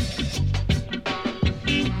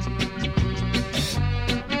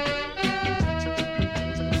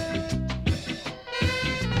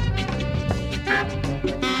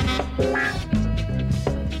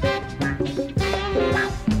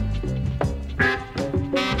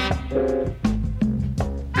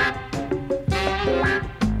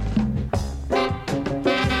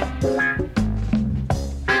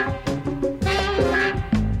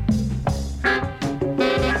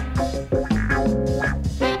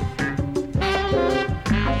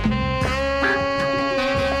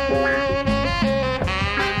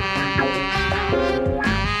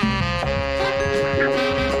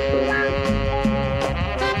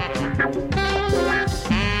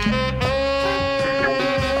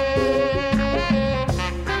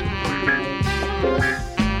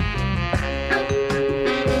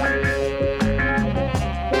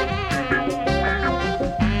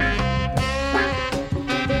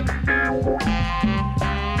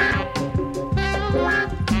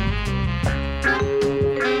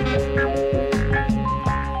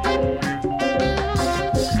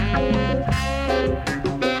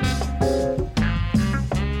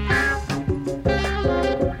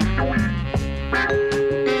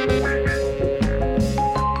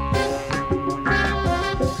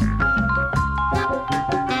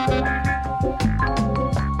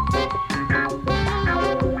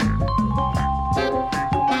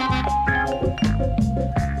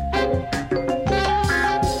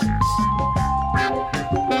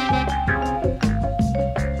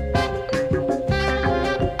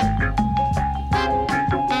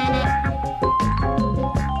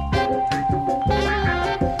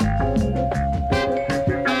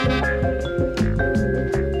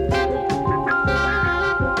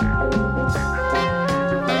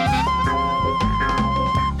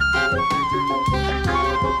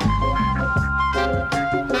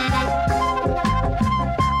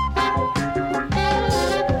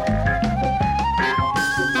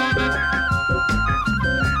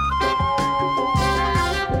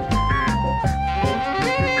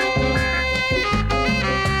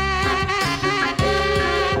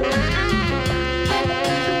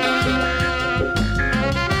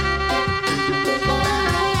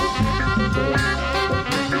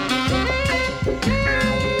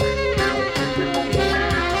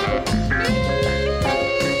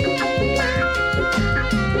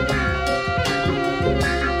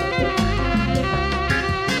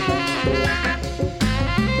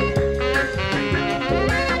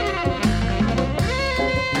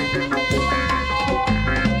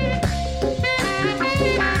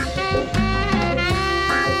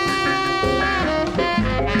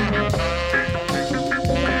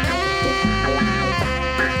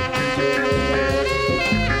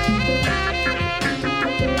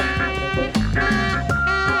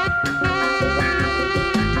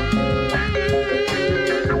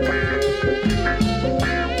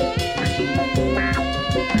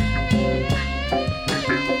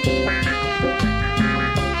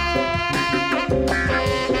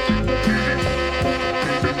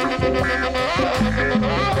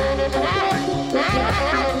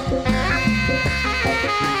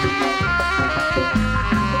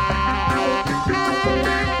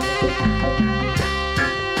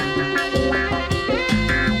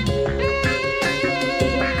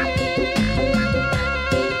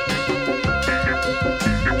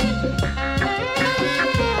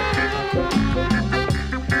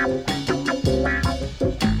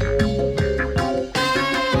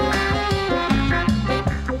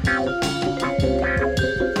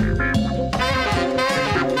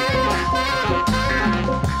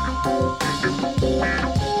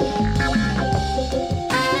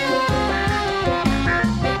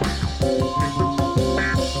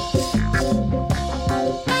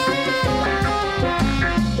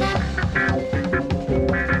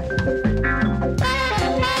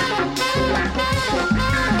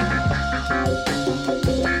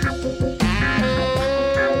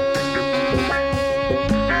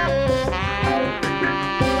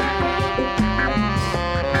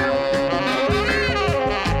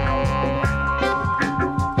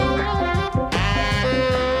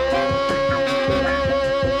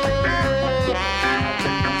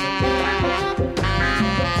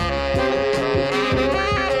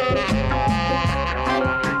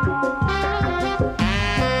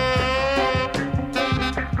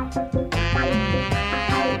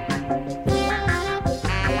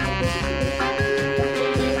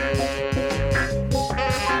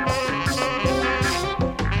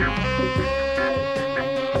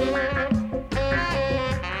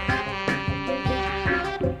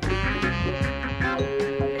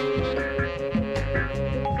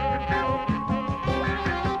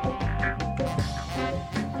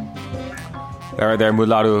 All right, there,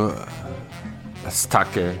 Mulatto. That's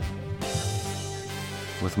Take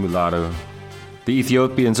with Mulatto. The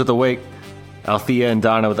Ethiopians with Awake. Althea and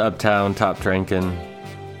Donna with Uptown, Top Drinkin'.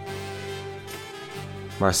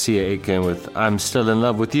 Marcia Aiken with I'm Still in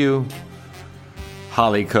Love with You.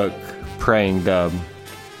 Holly Cook, Praying Dub.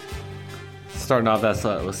 Starting off that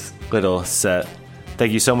little set.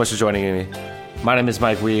 Thank you so much for joining me. My name is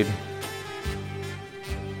Mike Weed.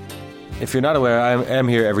 If you're not aware, I am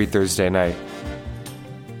here every Thursday night,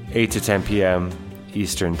 8 to 10 p.m.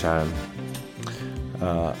 Eastern Time.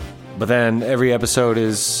 But then every episode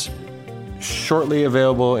is shortly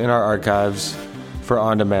available in our archives for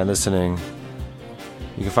on-demand listening.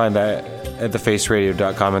 You can find that at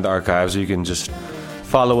thefaceradio.com in the archives, or you can just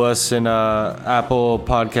follow us in Apple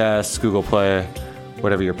Podcasts, Google Play,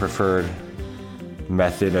 whatever your preferred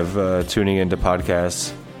method of tuning into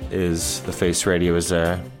podcasts is. The Face Radio is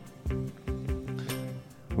there.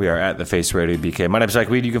 We are at The Face Radio BK. My name is Mike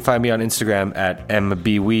Weed. You can find me on Instagram at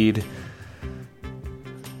mbweed.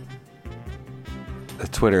 The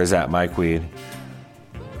Twitter is at Mike Weed.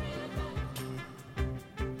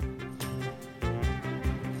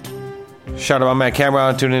 Shout out to my man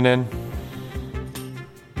Cameron tuning in.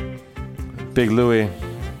 Big Louie.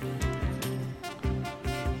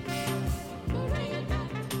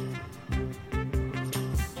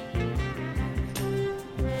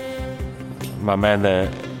 My man,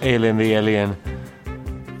 the alien. I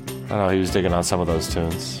don't know, he was digging on some of those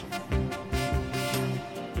tunes.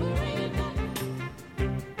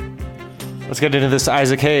 Let's get into this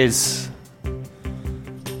Isaac Hayes.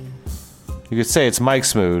 You could say it's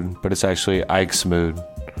Mike's mood, but it's actually Ike's mood.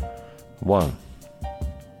 1.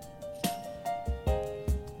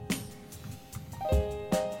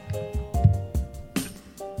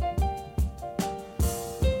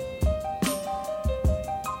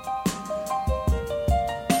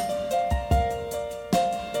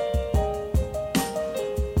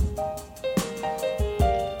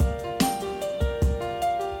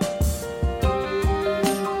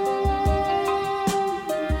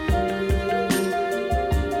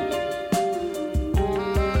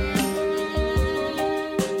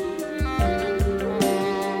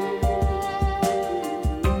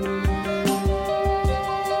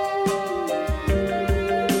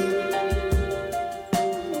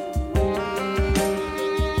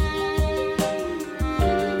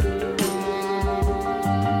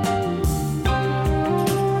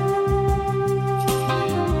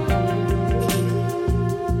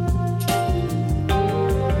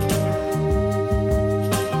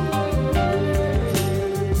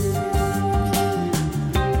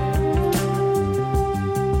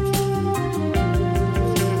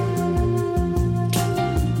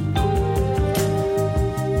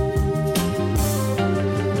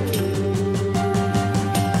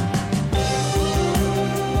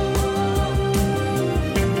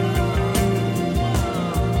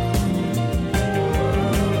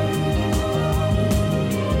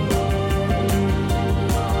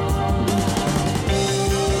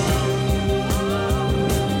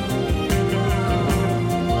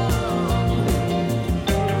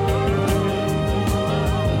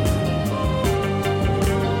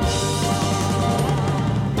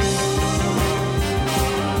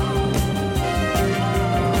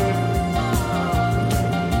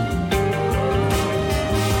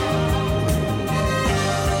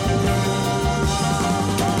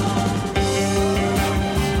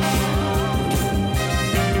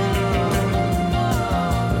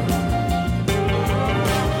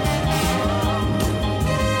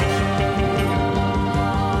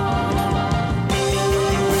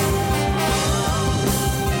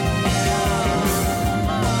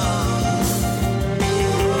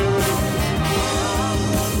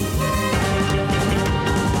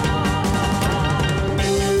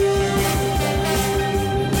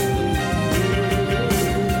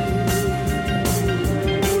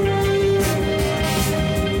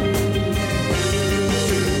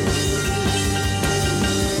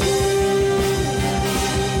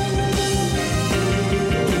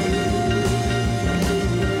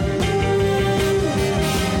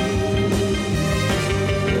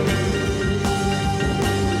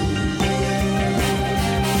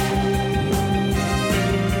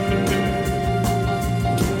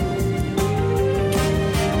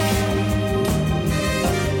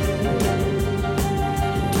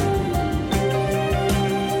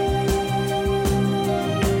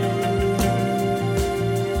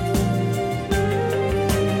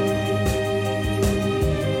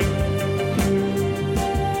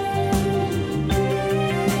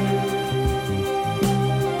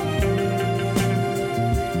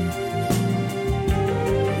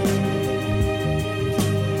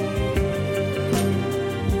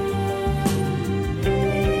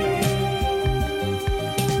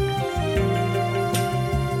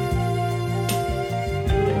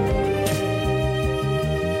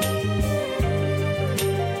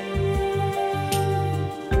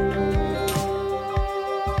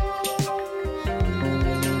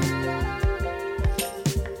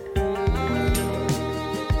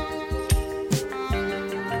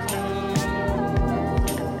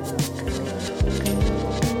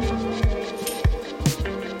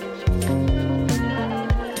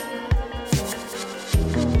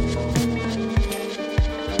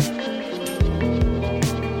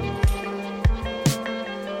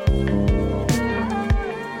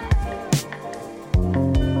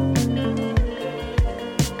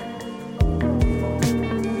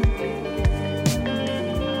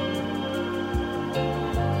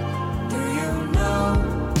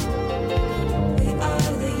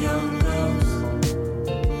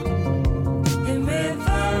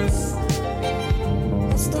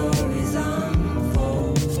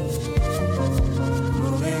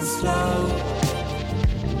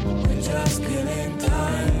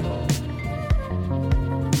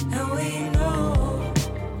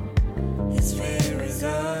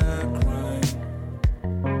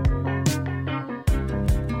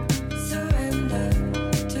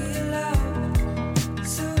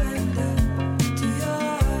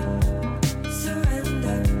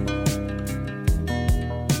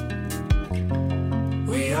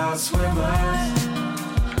 swimmers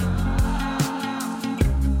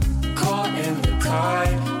caught in the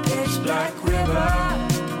tide, pitch black river,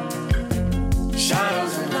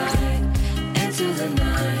 shadows and light into the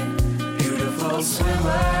night. Beautiful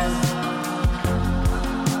swimmers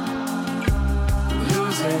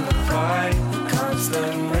losing the fight, the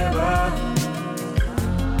constant river,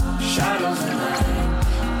 shadows and light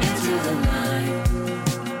into the night.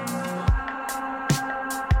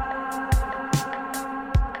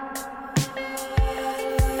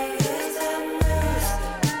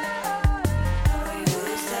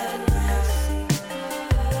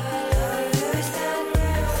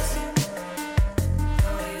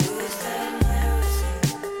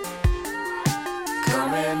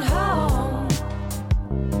 Coming home,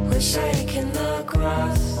 we're shaking the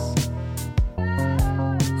grass.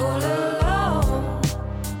 All alone,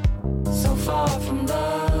 so far from the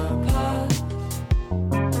past.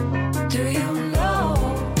 Do you know,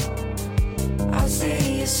 I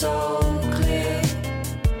see you so clear.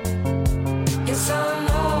 Yes, I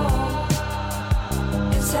know,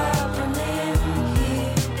 it's happening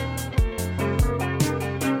here.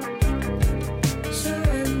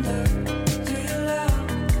 Surrender to your love,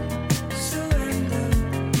 surrender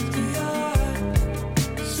to your heart,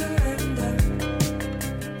 surrender.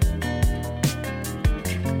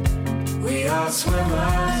 We are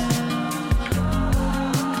swimmers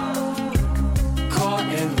caught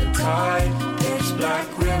in the tide, pitch black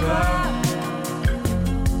river,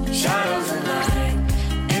 shadows and light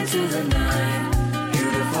into the night.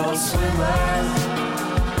 Beautiful swimmers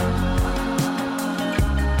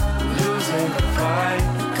losing the fight,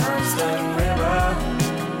 the constant river,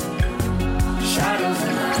 shadows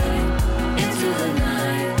and light into the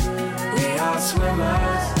night. We are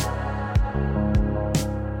swimmers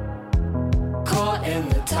caught in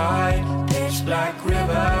the tide, pitch black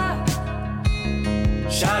river,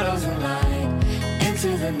 shadows and light into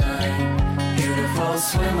the night. Beautiful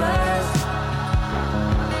swimmers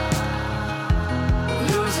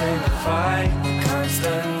losing the fight, the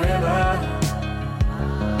constant river,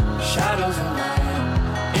 shadows and light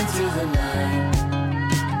into the night.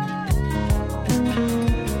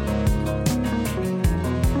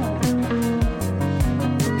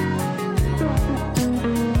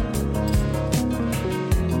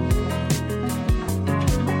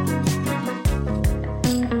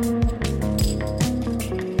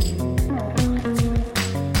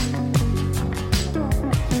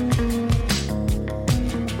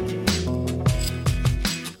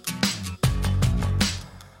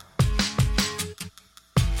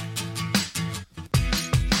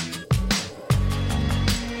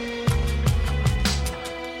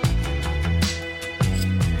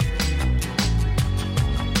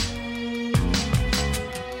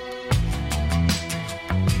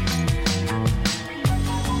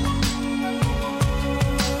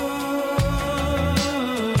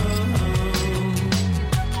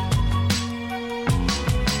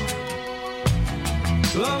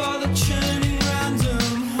 Of all the churning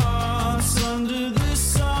random hearts under the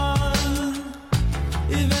sun,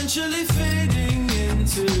 eventually fading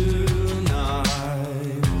into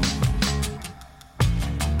night.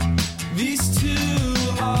 These two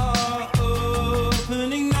are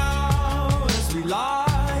opening now as we lie.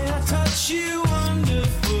 I touch you,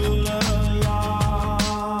 wonderful alive.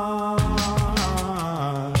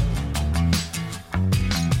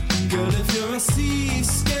 Girl, if you're a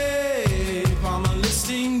seascape, I'm a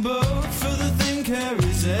listing boat for the thing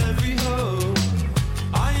carries every hope.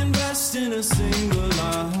 I invest in a single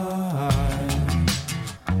line.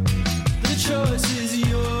 The choice is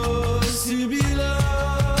yours to be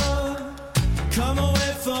loved. Come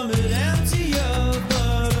away from it, empty your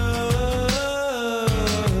butterflies.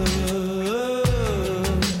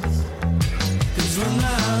 'Cause when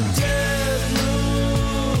that dead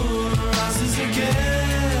moon rises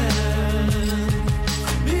again,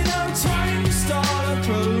 be no time to start a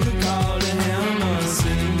protocol to hammer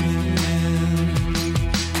singing.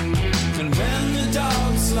 And when the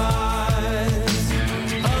dog slides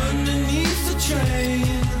underneath the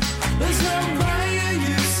train, there's no greater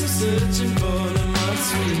use of searching for the mud's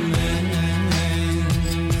remains.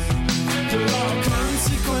 For all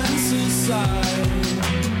consequences aside,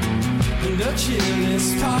 and a cheerless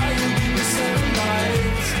pie will be the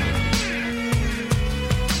sunlight.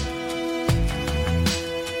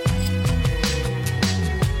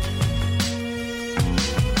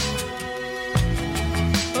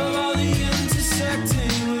 Of all the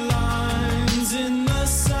intersecting lines in the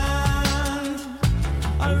sand,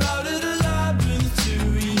 I routed a labyrinth to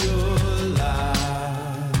your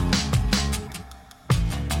life.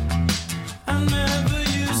 I never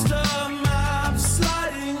used a map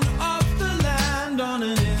sliding up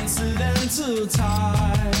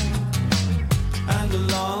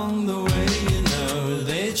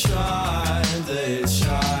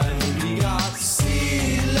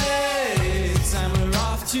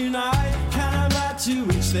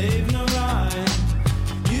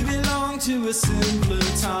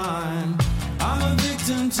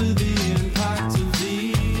to the impact of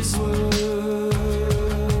these words.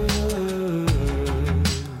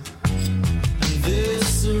 And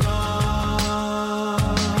this rhyme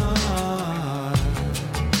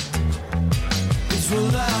is when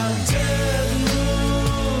that dead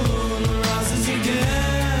moon rises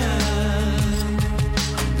again.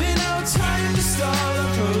 Been out trying to start a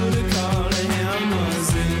protocol, the hammers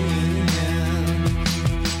in hand.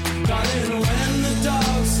 Darling, when the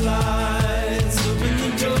dog slides, open the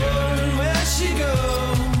door and where she go?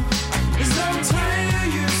 There's no time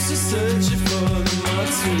you're used to searching for the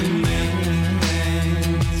mud's remains.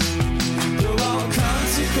 Throw all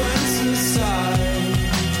consequences aside,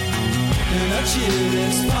 and that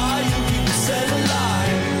cheerless fire you keep set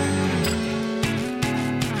alive.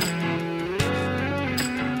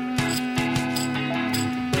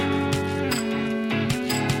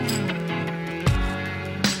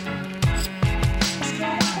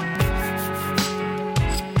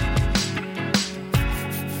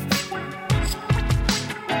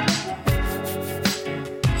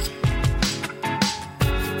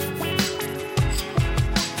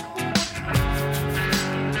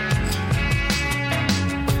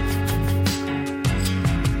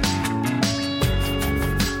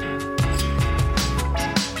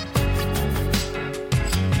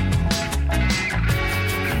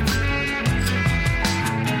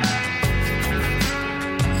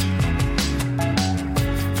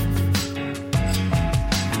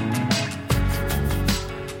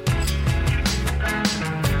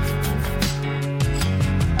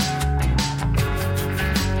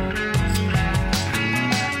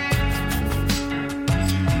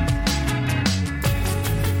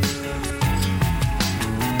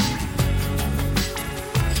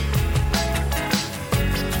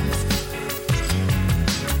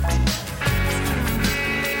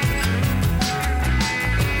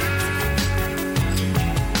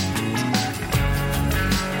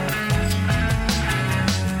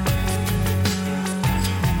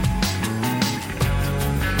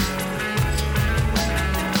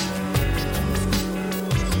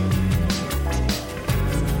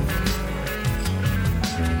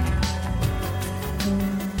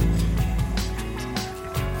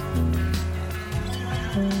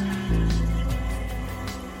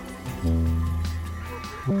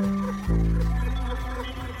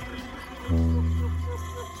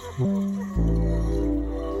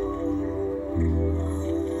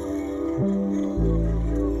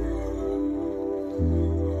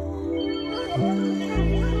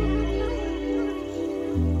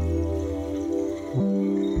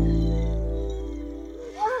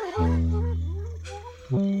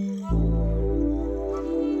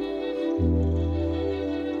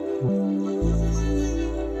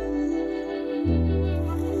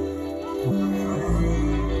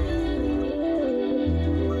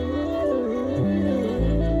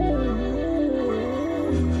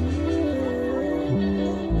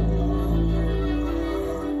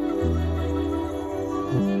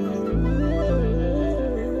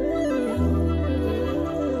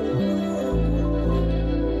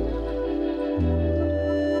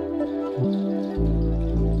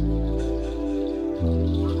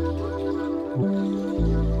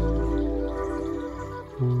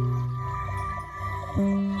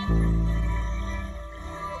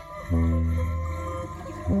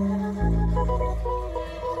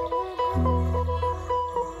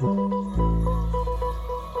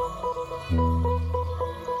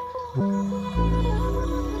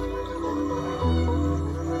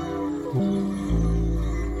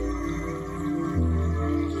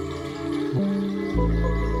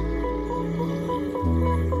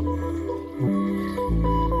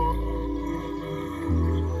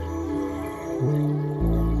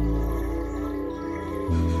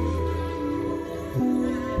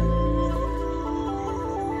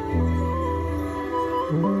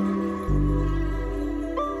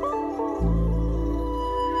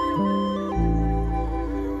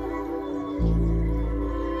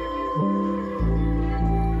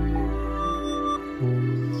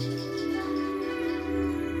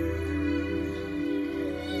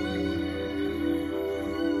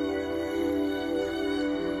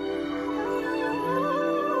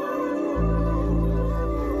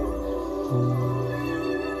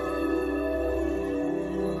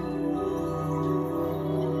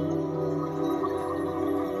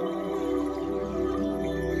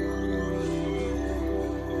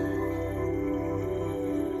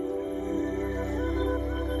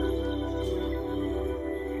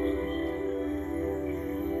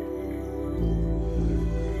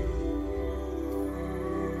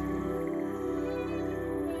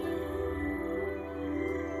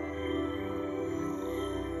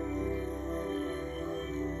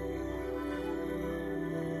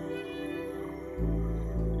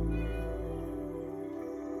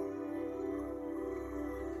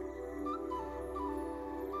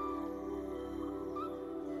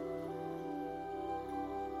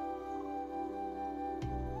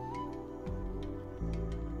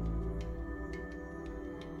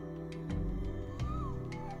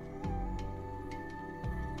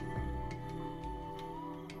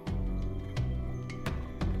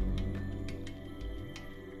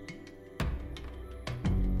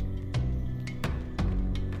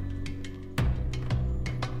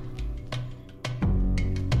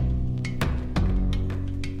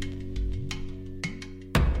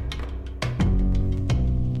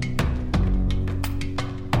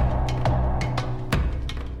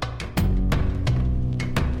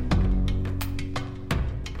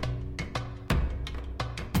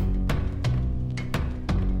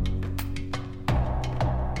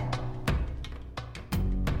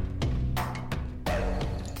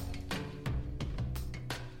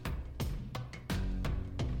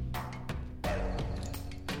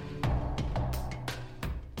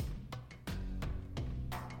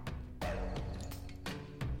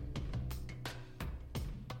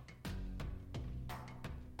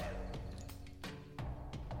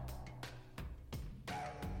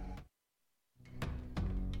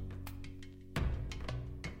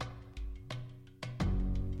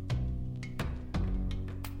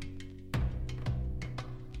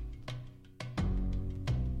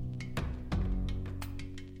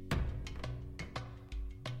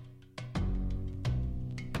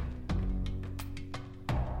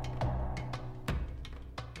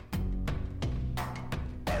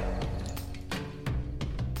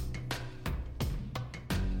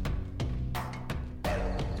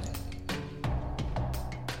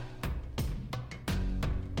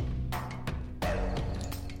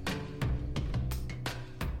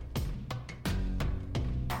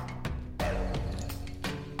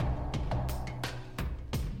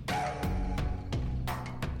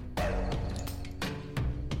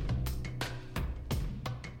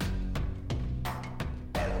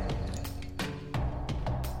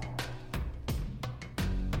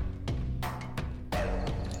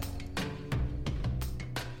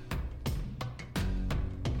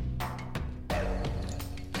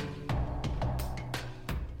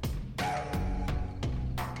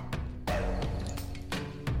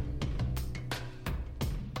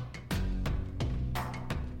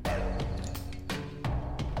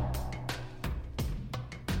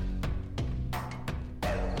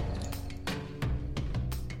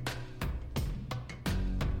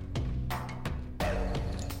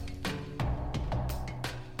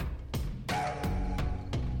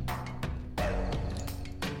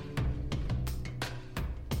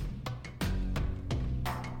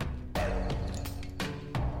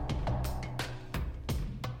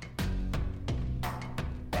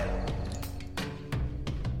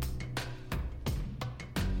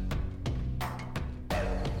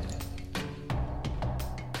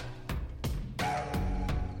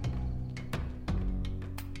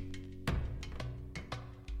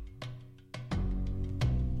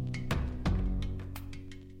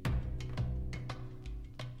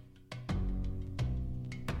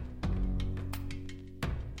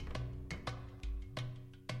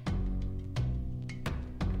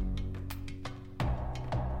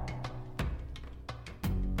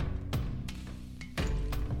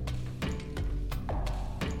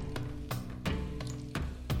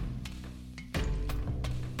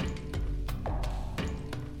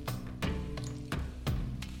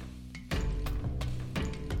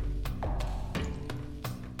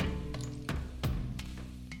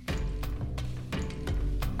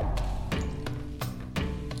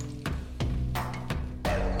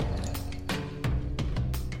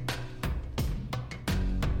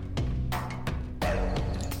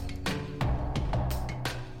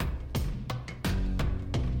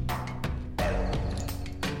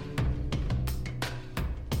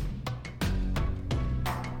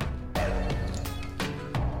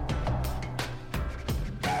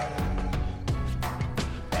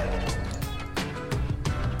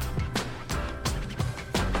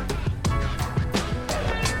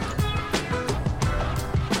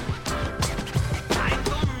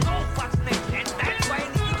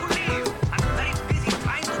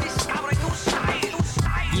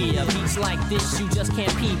 like this, you just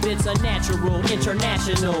can't peep. It's a natural,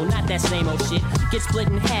 international, not that same old shit. Get split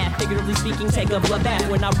in half, figuratively speaking, take a blood bath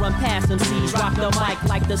when I run past them C's. Rock the mic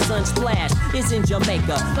like the sun splash. It's in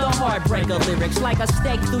Jamaica, the heartbreaker lyrics like a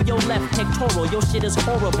stake through your left pectoral. Your shit is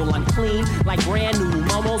horrible, I'm clean like brand new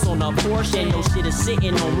momos on a Porsche, and your shit is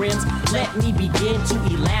sitting on rims. Let me begin to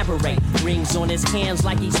elaborate. Rings on his hands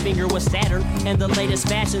like each finger was Saturn, and the latest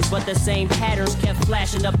fashions, but the same patterns kept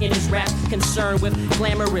flashing up in his rap. Concerned with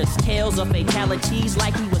glamorous tales of fatalities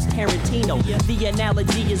like he was Tarantino. The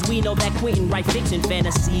analogy is we know that Quentin write fiction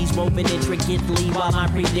fantasies woven intricately while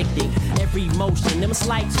I'm predicting every motion. Them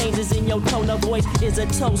slight changes in your tone of voice is a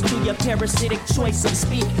toast to your parasitic choice of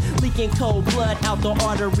speak. Leaking cold blood out the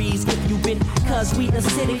arteries if you been cause we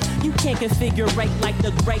acidic. You can't configurate like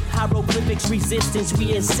the great hieroglyphics resistance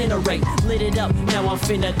we incinerate. Lit it up, now I'm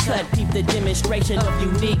finna cut. Peep the demonstration of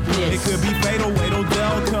uniqueness. It could be fatal, wait till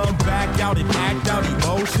they'll come back out and act out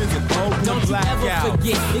emotions and don't you ever out.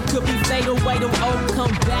 forget, it could be fatal, wait till Oak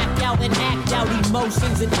come back out and act out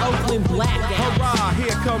emotions in Oakland blackout. Hurrah,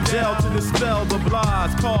 here comes Dell to dispel the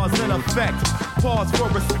blahs, cause and effect. Pause for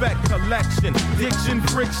respect collection. Diction,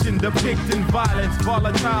 friction, depicting violence.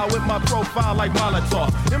 Volatile with my profile like Molotov.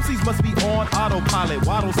 MCs must be on autopilot.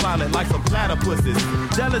 Waddle silent like some platypuses.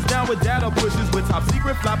 Dallas down with data pushes with top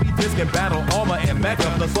secret floppy disk and battle armor and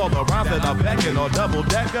mecha. Plus all the rhymes that I beckon or double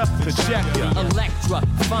decker to check ya. Electra,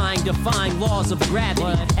 defying laws of gravity.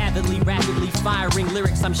 Avidly, rapidly firing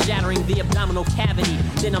lyrics. I'm shattering the abdominal cavity.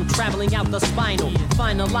 Then I'm traveling out the spinal.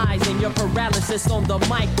 Finalizing your paralysis on the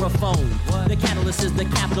microphone. The catalyst is the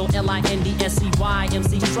capital L-I-N-D-S-E-Y.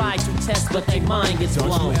 MCs try to test, but their mind gets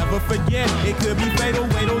blown. Don't you ever forget, it could be fatal.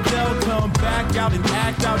 Wait till they'll come back out and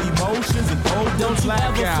act out emotions and don't you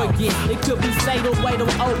ever forget, it could be fatal. Wait till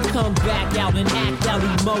Oak come back out and act out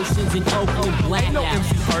emotions in Oakland blackout. Ain't no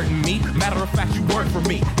MC hurting me. Matter of fact, you work for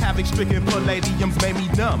me. Having stricken palladiums made me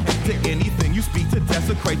numb to anything you speak to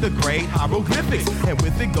desecrate the great hieroglyphics. And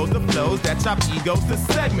with it goes the flows that chop egos to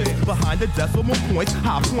segments. Behind the decimal points,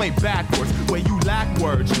 I point backwards. Where you lack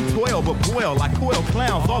words, you toil but boil like coil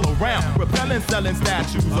clowns all around. Repelling, selling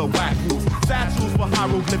statues of whack fools. Statues for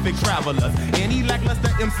hieroglyphic travelers. Any lackluster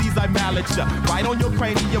MCs I mallet ya. Right on your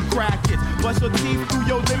cranium, crack it. Bust your teeth through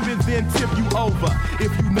your limbs, then tip you over.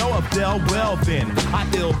 If you know of Dell, well then. I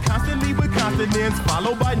ill constantly with consonants,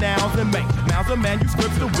 followed by nouns and make nouns of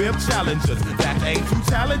manuscripts to whip challengers. That ain't too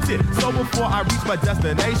talented. So before I reach my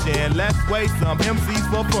destination, let's waste some MCs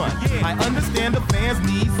for fun. I understand the fans'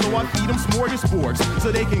 needs, so I feed them smorgasbords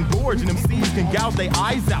so they can gorge and MCs can gouge their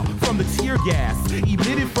eyes out from the tear gas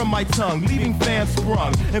emitted from my tongue, leaving fans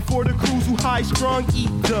sprung. And for the crews who high-strung, eat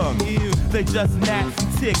dung. They just gnats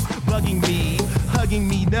and ticks bugging me, hugging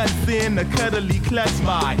me nuts in a cuddly clutch.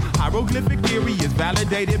 My hieroglyphic theory is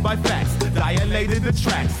validated by facts. Dilated the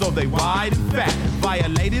tracks so they wide and fat.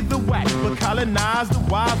 Violated the whack, but colonized the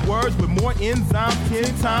wise words with more enzymes,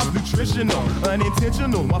 10 times nutritional.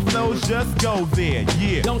 Unintentional, my flows just go there,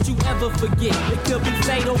 yeah. Don't you ever forget, it could be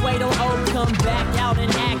fatal. Wait till Oak come back out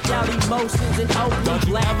and act out emotions in Oakland. Don't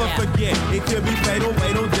you ever forget, it could be fatal.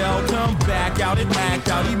 Wait till Dell come back out and act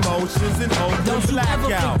out emotions in Oakland. Don't you ever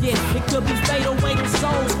forget, it could be fatal. Wait till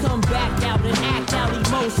souls come back out and act out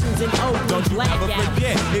emotions in Oakland. Don't you ever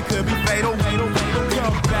forget, it could be fatal. Wait till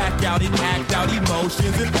come back out and act out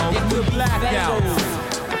emotions in Oakland blackout.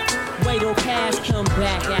 Wait till Cash come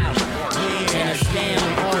back out. Yeah, and it's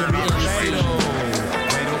down all the MC. Wait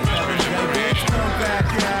till Kevin Gates come back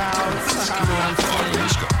out. You know what I'm saying?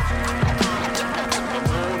 The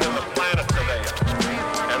moon and the planets are there,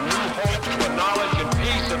 and new hopes for knowledge and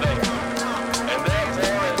peace are there. And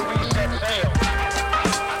therefore, as we set sail,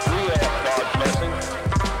 we ask God's blessing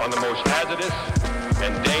on the most hazardous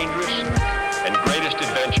and dangerous and greatest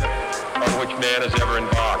adventure on which man has ever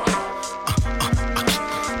embarked.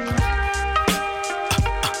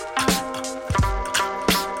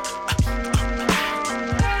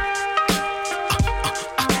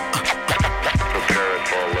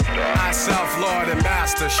 Self-lord and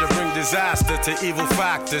master shall bring disaster to evil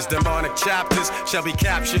factors. Demonic chapters shall be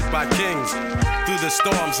captured by kings through the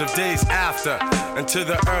storms of days after, and to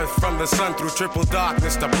the earth from the sun through triple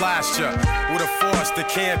darkness to blast ya with a force that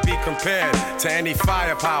can't be compared to any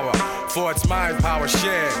firepower, for its mind power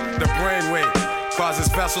shared. The brainwave causes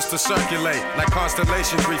vessels to circulate like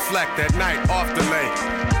constellations reflect at night off the lake.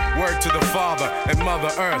 Word to the Father and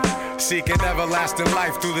Mother Earth, seeking everlasting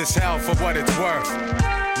life through this hell for what it's worth.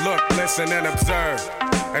 Look, listen, and observe,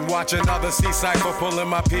 and watch another sea cycle pulling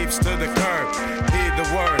my peeps to the curb. Heed the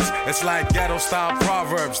words It's like ghetto-style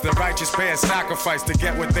proverbs. The righteous pay a sacrifice to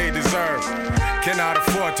get what they deserve. Cannot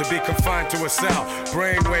afford to be confined to a cell.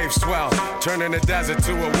 Brainwaves swell, turning the desert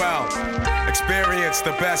to a well. Experience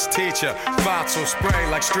the best teacher. Thoughts will spray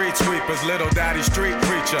like street sweepers. Little daddy street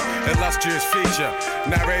preacher. Illustrious feature.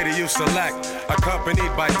 Narrator you select.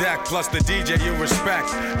 Accompanied by deck plus the DJ you respect.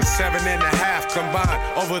 The 7.5 combined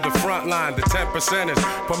over the front line. The 10%ers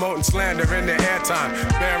promoting slander in the airtime.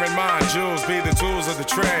 Bear in mind, jewels be the tools of the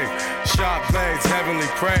trade. Sharp blades, heavenly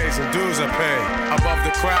praise, and dues are paid. Above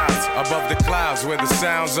the crowds, above the clouds, where the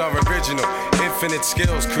sounds are original. Infinite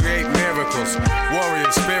skills create miracles.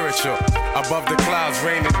 Warrior spiritual. Above the clouds,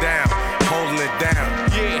 raining down, holding it down.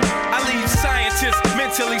 Yeah, I leave scientists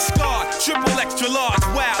mentally scarred. Triple extra large,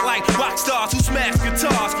 wild like rock stars who smash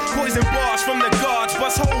guitars. Poison bars from the guards,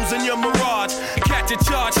 bust holes in your mirage. Catch a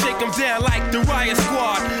charge, shake them down like the riot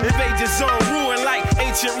squad. Invade your zone, ruin like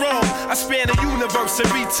ancient Rome. I span the universe and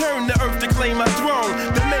return to earth to claim my throne.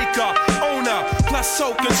 The maker, owner, plus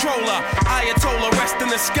soul controller. Ayatollah, rest in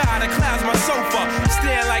the sky, the clouds my sofa.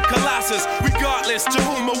 Stand like Colossus, regardless to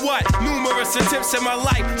whom or what. Numerous attempts in my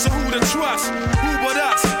life, so who to trust? Who but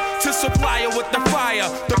us? To supply her with the fire,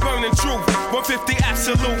 the burning truth. 150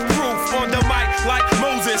 absolute proof. On the mic like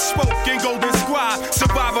Moses spoke in Golden Squad.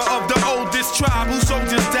 Survivor of the oldest tribe whose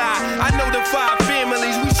soldiers died. I know the 5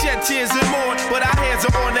 families, we shed tears and mourn. But our hands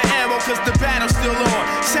are on the ammo cause the battle's still on.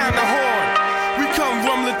 Sound the horn. We come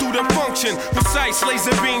rumbling through the function. Precise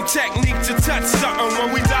laser beam technique to touch something.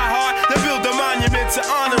 When we die hard, they build a monument to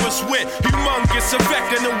honor us with. Humongous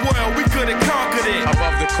effect in the world, we could've conquered it.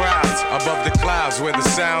 Above the crowds, above the clouds, where the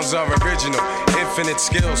sounds are original. Infinite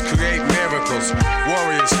skills create miracles.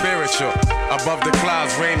 Warrior spiritual. Above the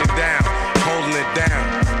clouds, raining down, holding it down.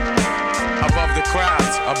 Above the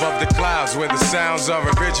crowds, above the clouds, where the sounds are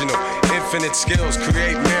original. Infinite skills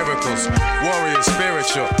create miracles. Warrior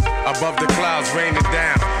spiritual. Above the clouds, raining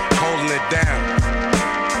down, holding it down.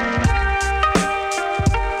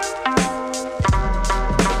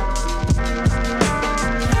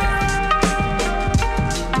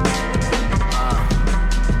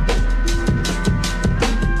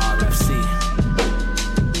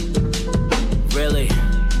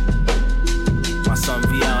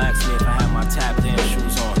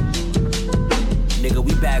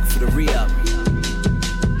 Back for the re-up.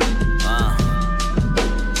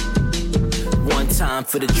 One time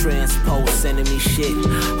for the transpose, sending me shit.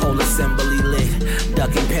 Whole assembly lit.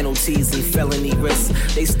 Ducking penalties and felony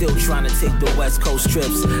risks. They still trying to take the West Coast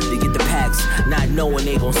trips to get the packs, not knowing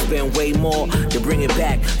they gon' spend way more to bring it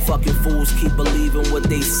back. Fucking fools keep believing what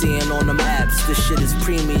they seeing on them apps. This shit is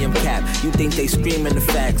premium cap. You think they screaming the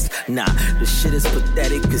facts? Nah, this shit is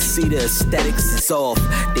pathetic. Cause see the aesthetics is off.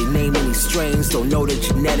 They name any strains, don't know the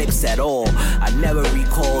genetics at all. I never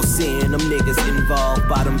recall seeing them niggas involved.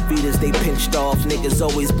 Bottom feeders they pinched off. Niggas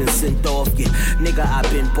always been sent off. Yeah, nigga I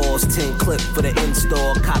been balls 10 clip for the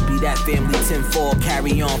install. Copy that family 10-4.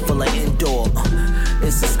 Carry on full of indoor.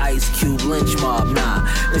 This is Ice Cube Lynch Mob.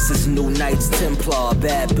 Nah, this is New Knights Templar.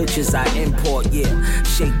 Bad bitches I import. Yeah,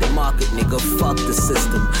 shake the market, nigga. Fuck the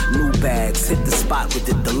system. New bags hit the spot with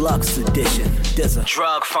the deluxe edition. There's a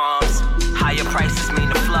drug farms. Higher prices mean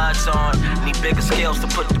the floods on. Need bigger scales to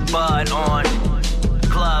put the bud on.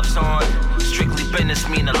 Gloves on. Strictly business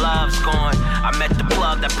mean the love's gone. I met the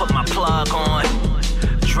plug that put my plug on.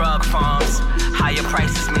 Drug farms. Higher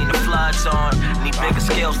prices mean the floods on. Need bigger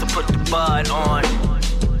scales to put the bud on.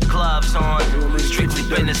 Gloves on. Strictly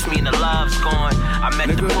business mean the love's gone. I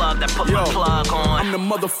met the plug that put my plug on. I'm the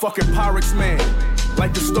motherfucking Pyrex man.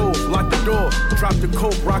 Like the stove, lock the door. Drop the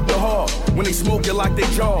coke, rock the hall. When they smoke it like they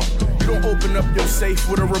jaw. You don't open up your safe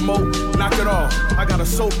with a remote, knock it off. I got a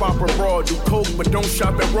soap opera broad, do coke but don't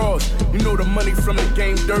shop at Ross. You know the money from the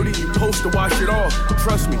game dirty, you supposed to wash it off.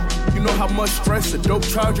 Trust me, you know how much stress a dope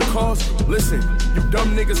charger costs? Listen, you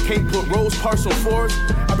dumb niggas can't put rose parts on Fords.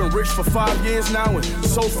 I've been rich for 5 years now and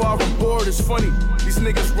so far I'm bored, it's funny. These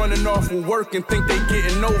niggas running off with work and think they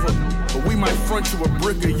getting over. But we might front you a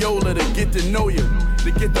brick of Yola to get to know you.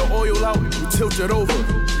 To get the oil out, you tilt it over.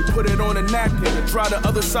 You put it on a napkin and dry the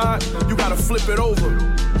other side, you gotta flip it over.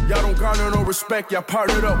 Y'all don't garner no respect, y'all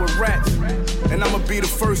partnered up with rats. And I'ma be the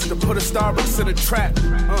first to put a Starbucks in a trap.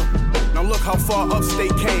 Now look how far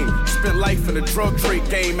upstate came. Spent life in the drug trade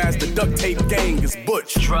game as the duct tape gang is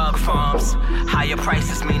butch. Drug farms, higher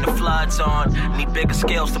prices mean the floods on. Need bigger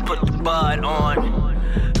scales to put the bud on.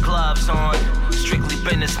 Gloves on, strictly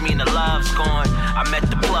business mean the love's gone. I met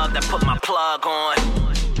the plug that put my plug on.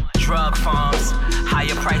 Drug farms,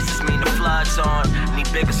 higher prices mean the floods on.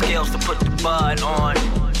 Need bigger scales to put the bud on.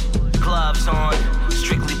 Gloves on,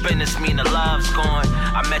 strictly business mean the love's gone.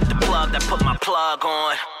 I met the plug that put my plug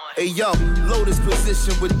on. Hey yo, Lotus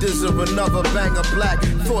position with Dizzer, another banger black.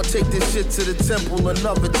 Thought take this shit to the temple,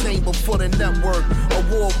 another chamber for the network.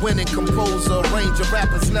 Award-winning composer, arranger,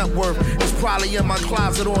 rappers network. It's probably in my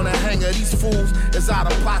closet on a hanger. These fools is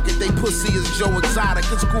out of pocket, they pussy is Joe Exotic.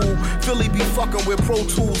 It's cool, Philly be fucking with Pro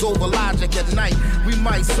Tools over Logic at night. We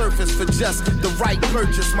might surface for just the right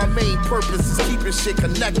purchase. My main purpose is keeping shit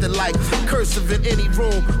connected like cursive in any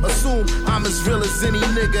room. Assume I'm as real as any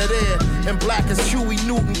nigga there. And black as Huey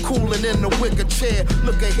Newton, cooling in the wicker chair.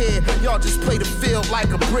 Look ahead, y'all just play the field like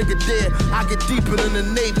a brigadier. I get deeper than the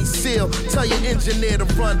Navy SEAL. Tell your engineer to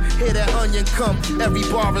run, hear that onion come. Every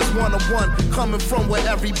bar is one-on-one, coming from where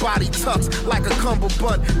everybody tucks like a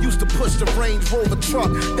cummerbund. Used to push the Range Rover truck,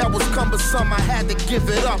 that was cumbersome, I had to give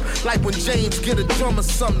it up. Like when James get a drum or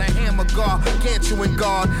something, the hammer guard, can't you and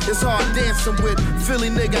guard? It's hard dancing with Philly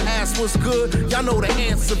nigga ass what's good. Y'all know the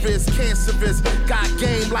answer is cancerous. Got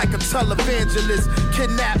game like a televangelist.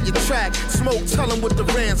 Kidnap your track, smoke, tell them what the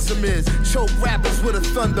ransom is. Choke rappers with a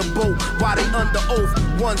thunderbolt while they under oath.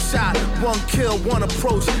 One shot, one kill, one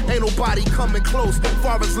approach. Ain't nobody coming close.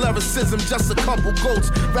 Far as lyricism, just a couple goats.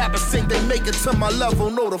 Rappers think they make it to my level,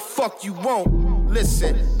 no the fuck you won't.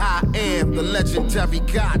 Listen, I am the legendary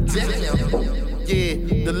goddamn. Yeah,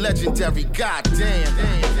 the legendary goddamn.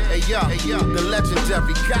 Hey yo, the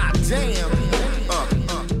legendary goddamn.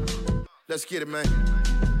 Let's get it, man.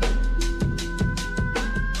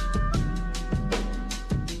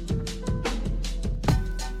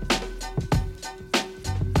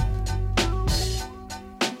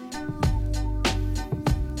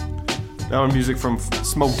 Now music from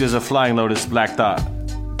Smoke Dizza, Flying Lotus, Black Thought,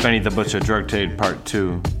 Benny the Butcher, Drug Trade Part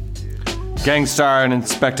 2, Gangstar and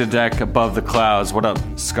Inspector Deck, Above the Clouds, what up,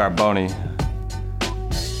 Scarboni?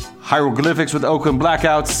 Hieroglyphics with Oakland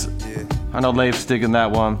Blackouts, I know Leif's digging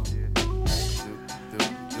that one.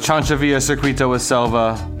 Chancha Via Circuito with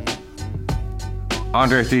Selva,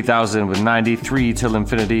 Andre 3000 with 93 Till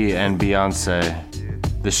Infinity and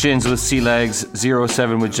Beyonce, The Shins with Sea Legs,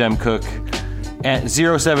 07 with Jem Cook, and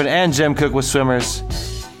 07 and Jem Cook with Swimmers.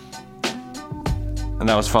 And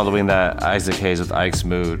that was following that Isaac Hayes with Ike's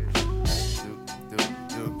Mood.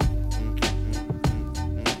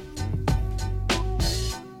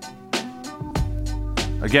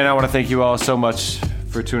 Again, I want to thank you all so much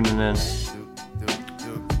for tuning in.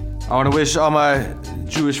 I want to wish all my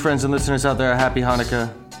Jewish friends and listeners out there a happy Hanukkah.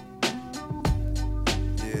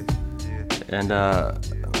 And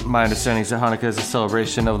my understanding is that Hanukkah is a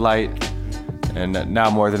celebration of light. And now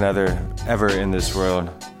more than ever in this world,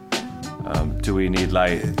 do we need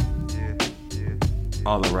light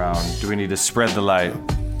all around? Do we need to spread the light?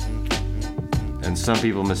 And some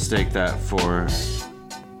people mistake that for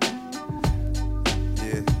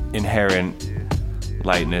inherent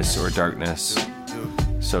lightness or darkness,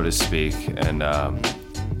 so to speak. And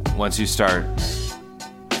once you start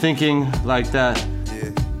thinking like that,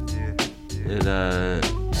 it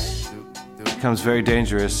becomes very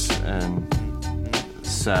dangerous and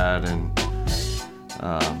sad, and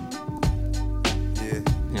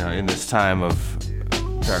in this time of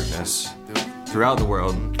darkness throughout the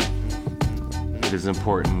world, it is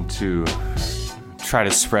important to try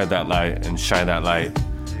to spread that light and shine that light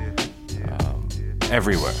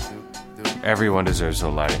everywhere. Everyone deserves a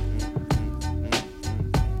light.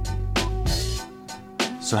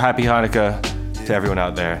 So happy Hanukkah to everyone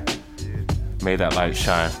out there. May that light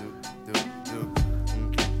shine.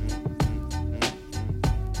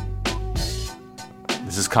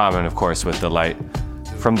 This is Common, of course, with The Light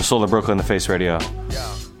from the Soul of Brooklyn, The Face Radio.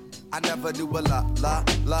 I never knew a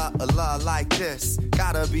la like this.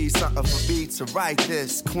 Gotta be something for me to write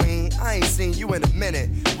this. Queen, I ain't seen you in a minute.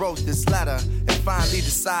 Wrote this letter and finally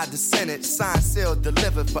decided to send it. Signed, sealed,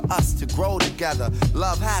 delivered for us to grow together.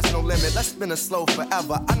 Love has no limit, let's spin it slow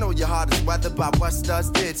forever. I know your heart is weathered by what studs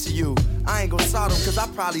did to you. I ain't gon' sort them cause I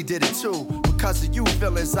probably did it too. Because of you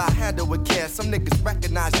feelings I handle with care. Some niggas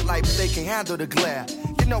recognize your light but they can handle the glare.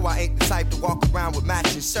 You know I ain't the type to walk around with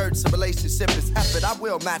matching shirts. A relationship is effort, I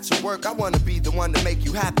will match your work. I wanna be the one to make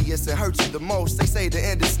you happiest and hurt you the most. They say the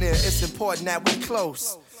end is near, it's important that we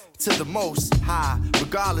close to the most high.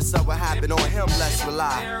 Regardless of what happened, on him let's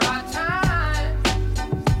rely. There are times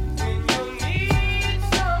when you need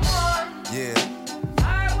someone. Yeah.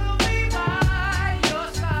 I will be by your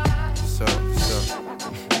side. So.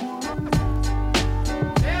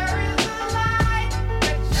 There is a light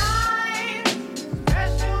that shines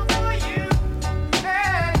special for you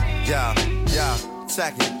and me. Yeah,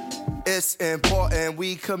 second. It's important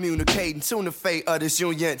we communicate and tune the fate of this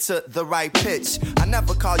union to the right pitch. I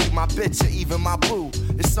never call you my bitch or even my boo.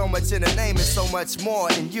 There's so much in the name and so much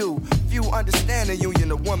more in you. Few understand the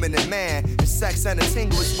union of woman and man. And sex and a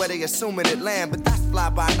tingle is where they assuming it land. But that's fly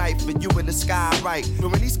by night for you in the sky, right?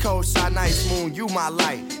 During these cold, shy nights, moon, you my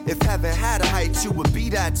light. If heaven had a height, you would be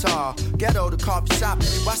that tall. Ghetto, the coffee shop,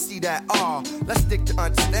 you, I see that all. Let's stick to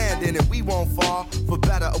understanding and we won't fall. For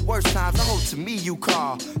better or worse times, I hope to me you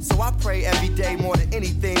call. So I pray every day more than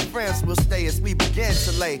anything, friends will stay as we begin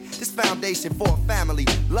to lay this foundation for a family.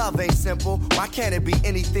 Love ain't simple, why can't it be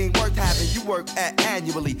anything worth having you work at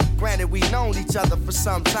annually? Granted, we known each other for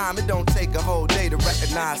some time, it don't take a whole day to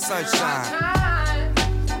recognize sunshine.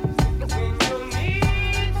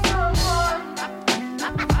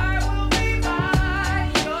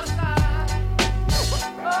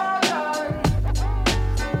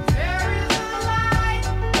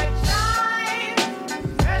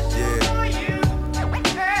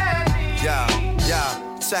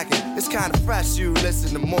 Second, it's kinda fresh, you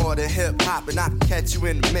listen to more than hip-hop. And I can catch you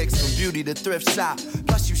in the mix from beauty to thrift shop.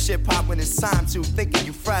 Plus you shit pop when it's time to, thinking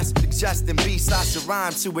you fresh. Suggesting beats I should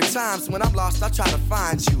rhyme to. At times when I'm lost, I try to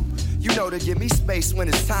find you. You know to give me space when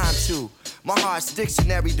it's time to. My heart's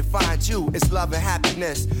dictionary defines you, it's love and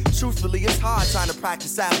happiness. Truthfully, it's hard trying to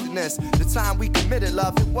practice happiness. The time we committed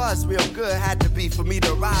love, it was real good. Had to be for me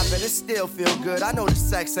to arrive, and it still feel good. I know the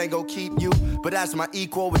sex ain't gon' keep you, but as my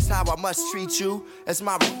equal, it's how I must treat you. As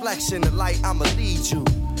my reflection, the light, I'ma lead you.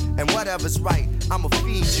 And whatever's right, I'ma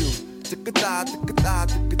feed you.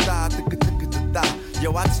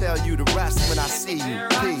 Yo, I tell you the rest when I see you.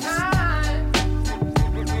 Peace.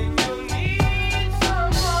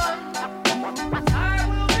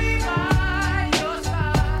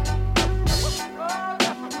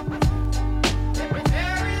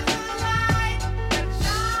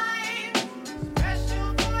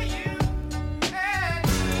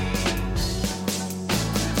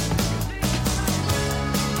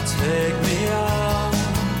 Take me out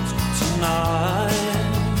tonight,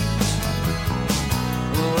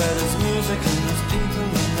 where there's music and there's people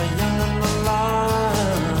and the young and the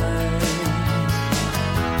light.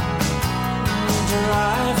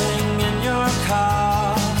 Driving in your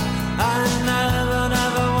car, I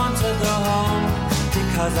never want to go home,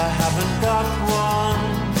 because I haven't got one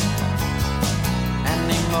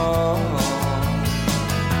anymore.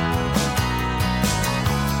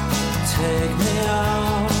 Take me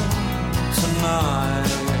out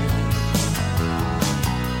tonight,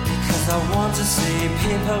 because I want to see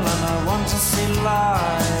people and I want to see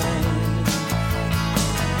light.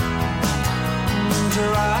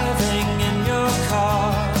 Driving in your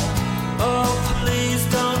car, oh please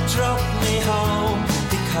don't drop me home,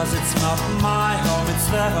 because it's not my home, it's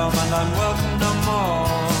their home and I'm welcome no more.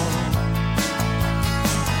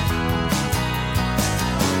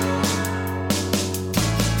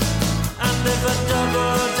 And if a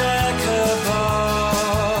double-decker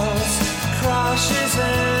bus crashes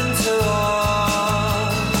into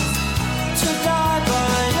us, to die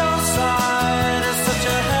by your side is such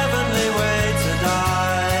a heavenly way to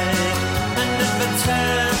die. And if a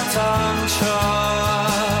 10-ton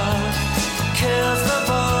truck kills the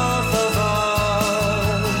both of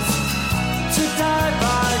us, to die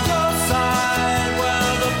by your side,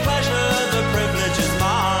 well, the pleasure, the privilege is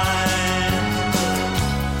mine.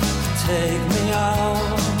 Take me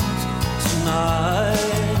out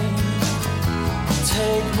tonight,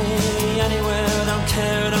 take me anywhere, don't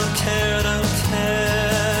care, don't care, don't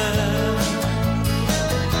care.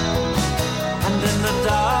 And in the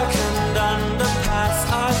darkened underpass,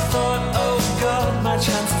 I thought, oh God, my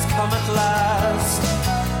chance has come at last.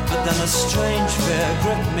 But then a strange fear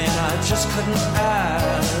gripped me and I just couldn't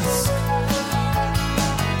ask.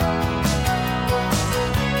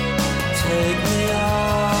 Take me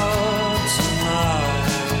out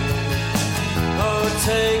tonight, oh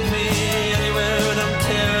take me anywhere, don't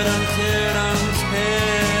care, don't care, don't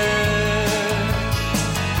care.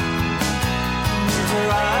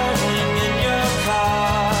 Driving in your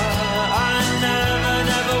car, I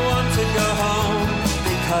never want to go home,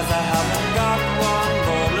 because I haven't got one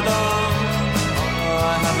all along. Oh,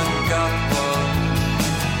 I haven't got one.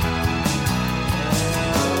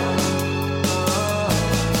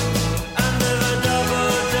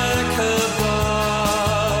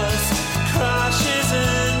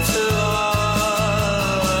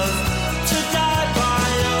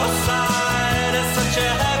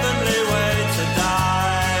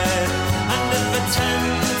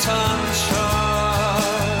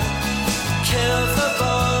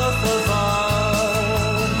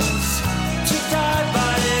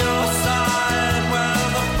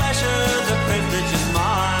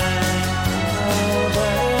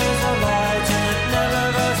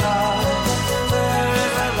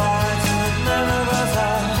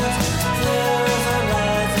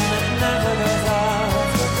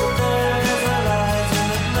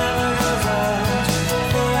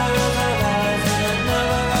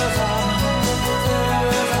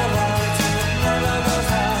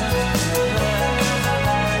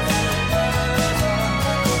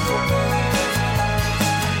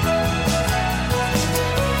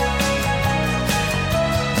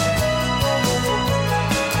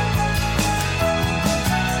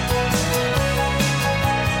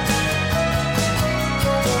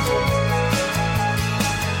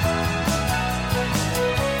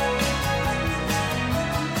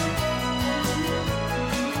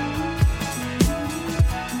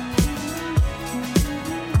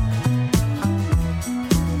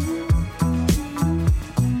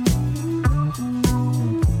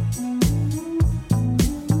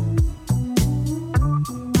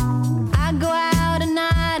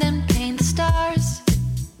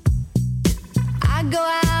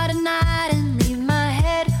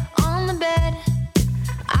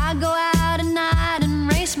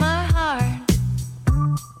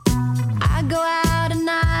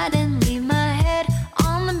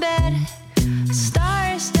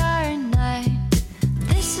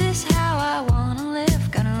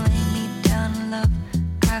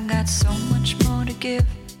 give.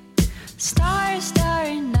 Starry,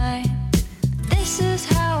 starry night. This is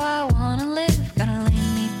how I wanna live. Gonna lay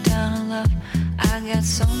me down in love. I got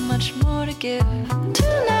so much more to give.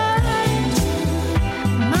 Tonight,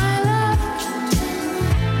 my love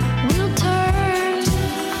will turn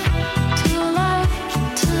to life.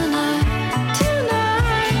 Tonight,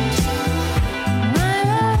 tonight, my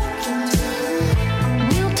love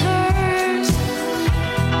will turn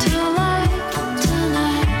to life.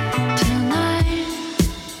 Tonight, tonight.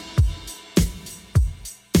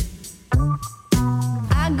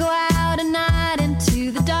 I go out at night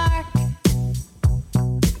into the dark.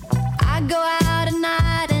 I go out at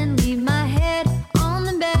night and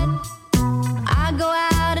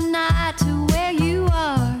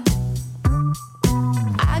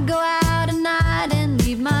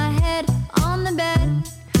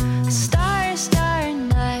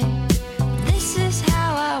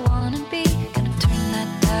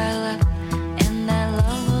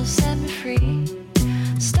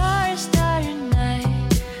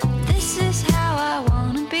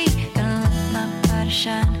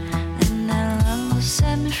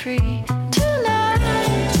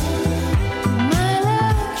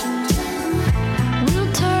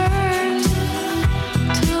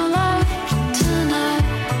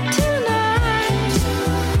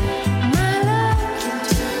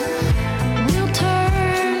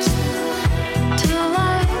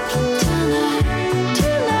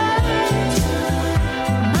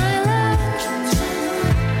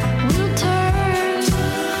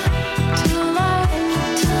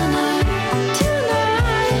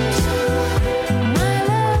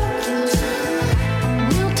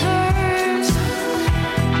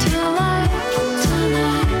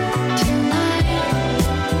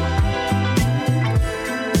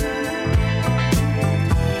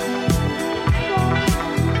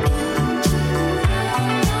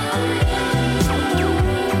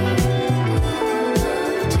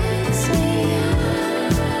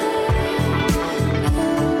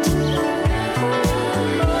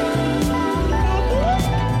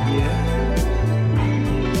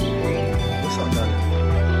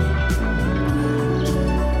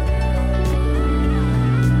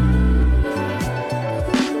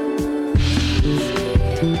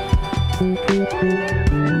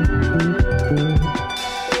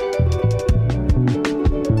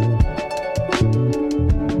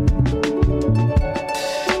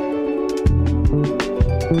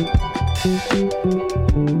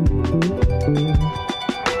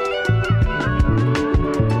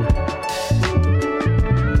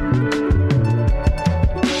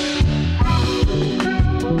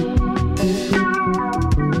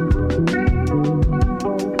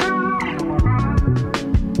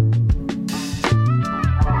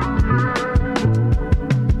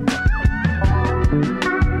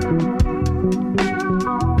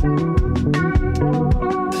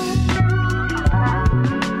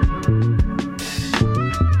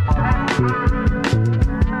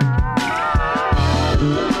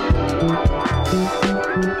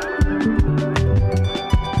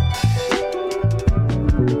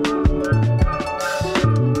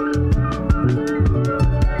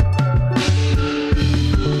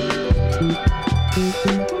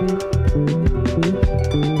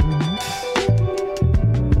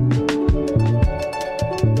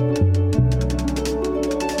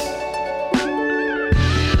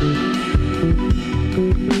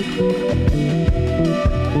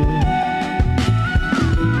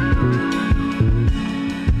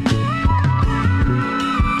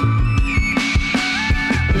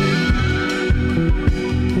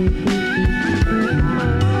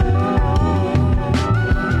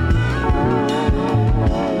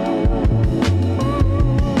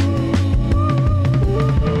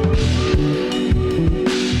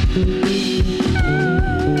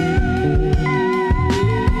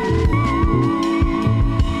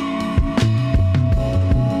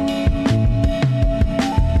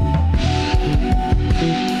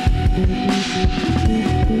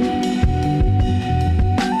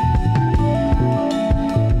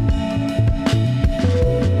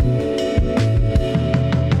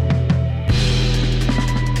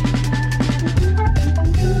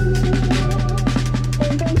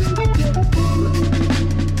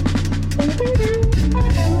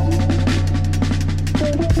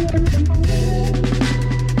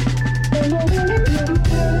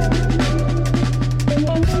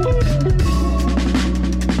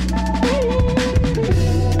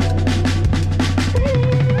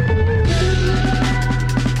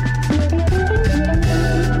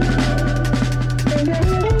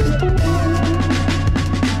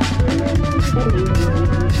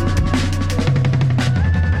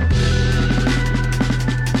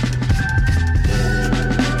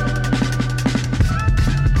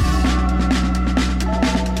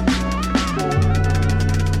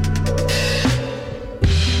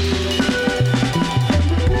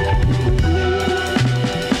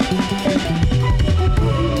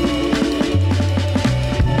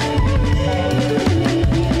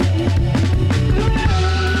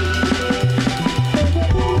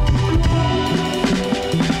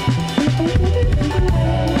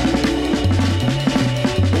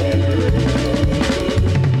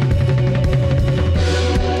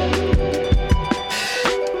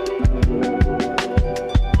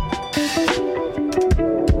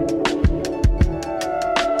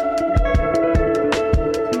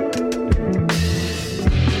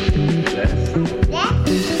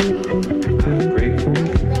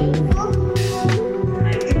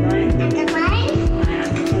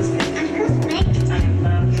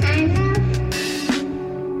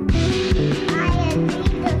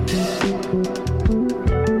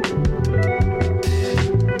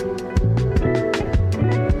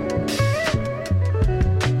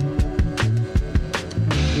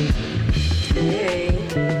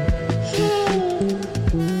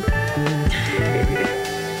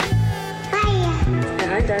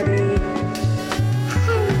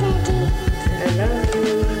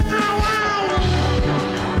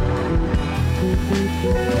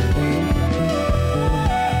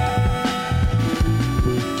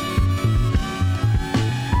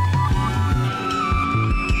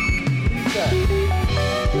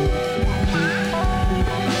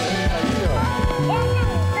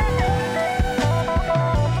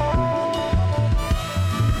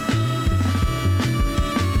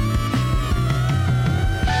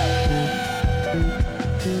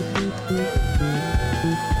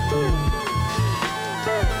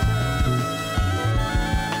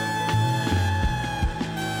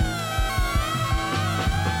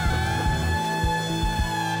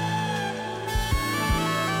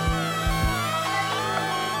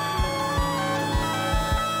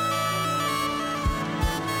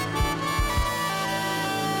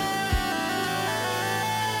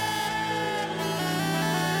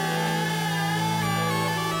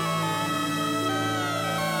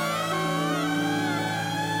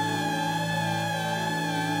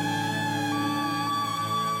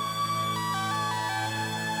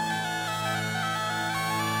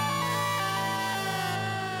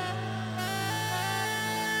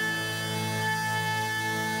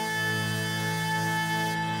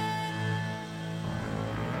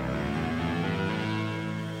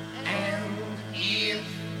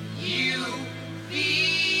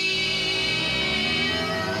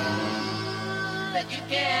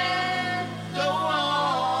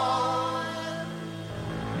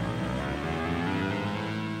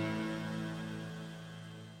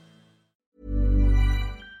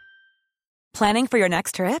Planning for your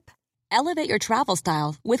next trip? Elevate your travel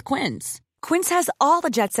style with Quince. Quince has all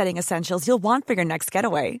the jet-setting essentials you'll want for your next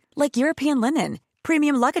getaway, like European linen,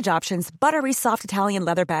 premium luggage options, buttery soft Italian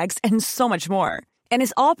leather bags, and so much more. And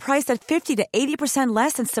is all priced at 50 to 80%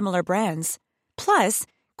 less than similar brands. Plus,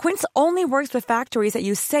 Quince only works with factories that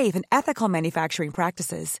use safe and ethical manufacturing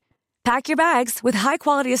practices. Pack your bags with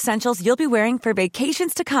high-quality essentials you'll be wearing for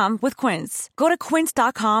vacations to come with Quince. Go to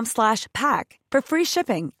quince.com/pack for free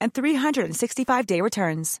shipping and 365-day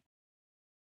returns.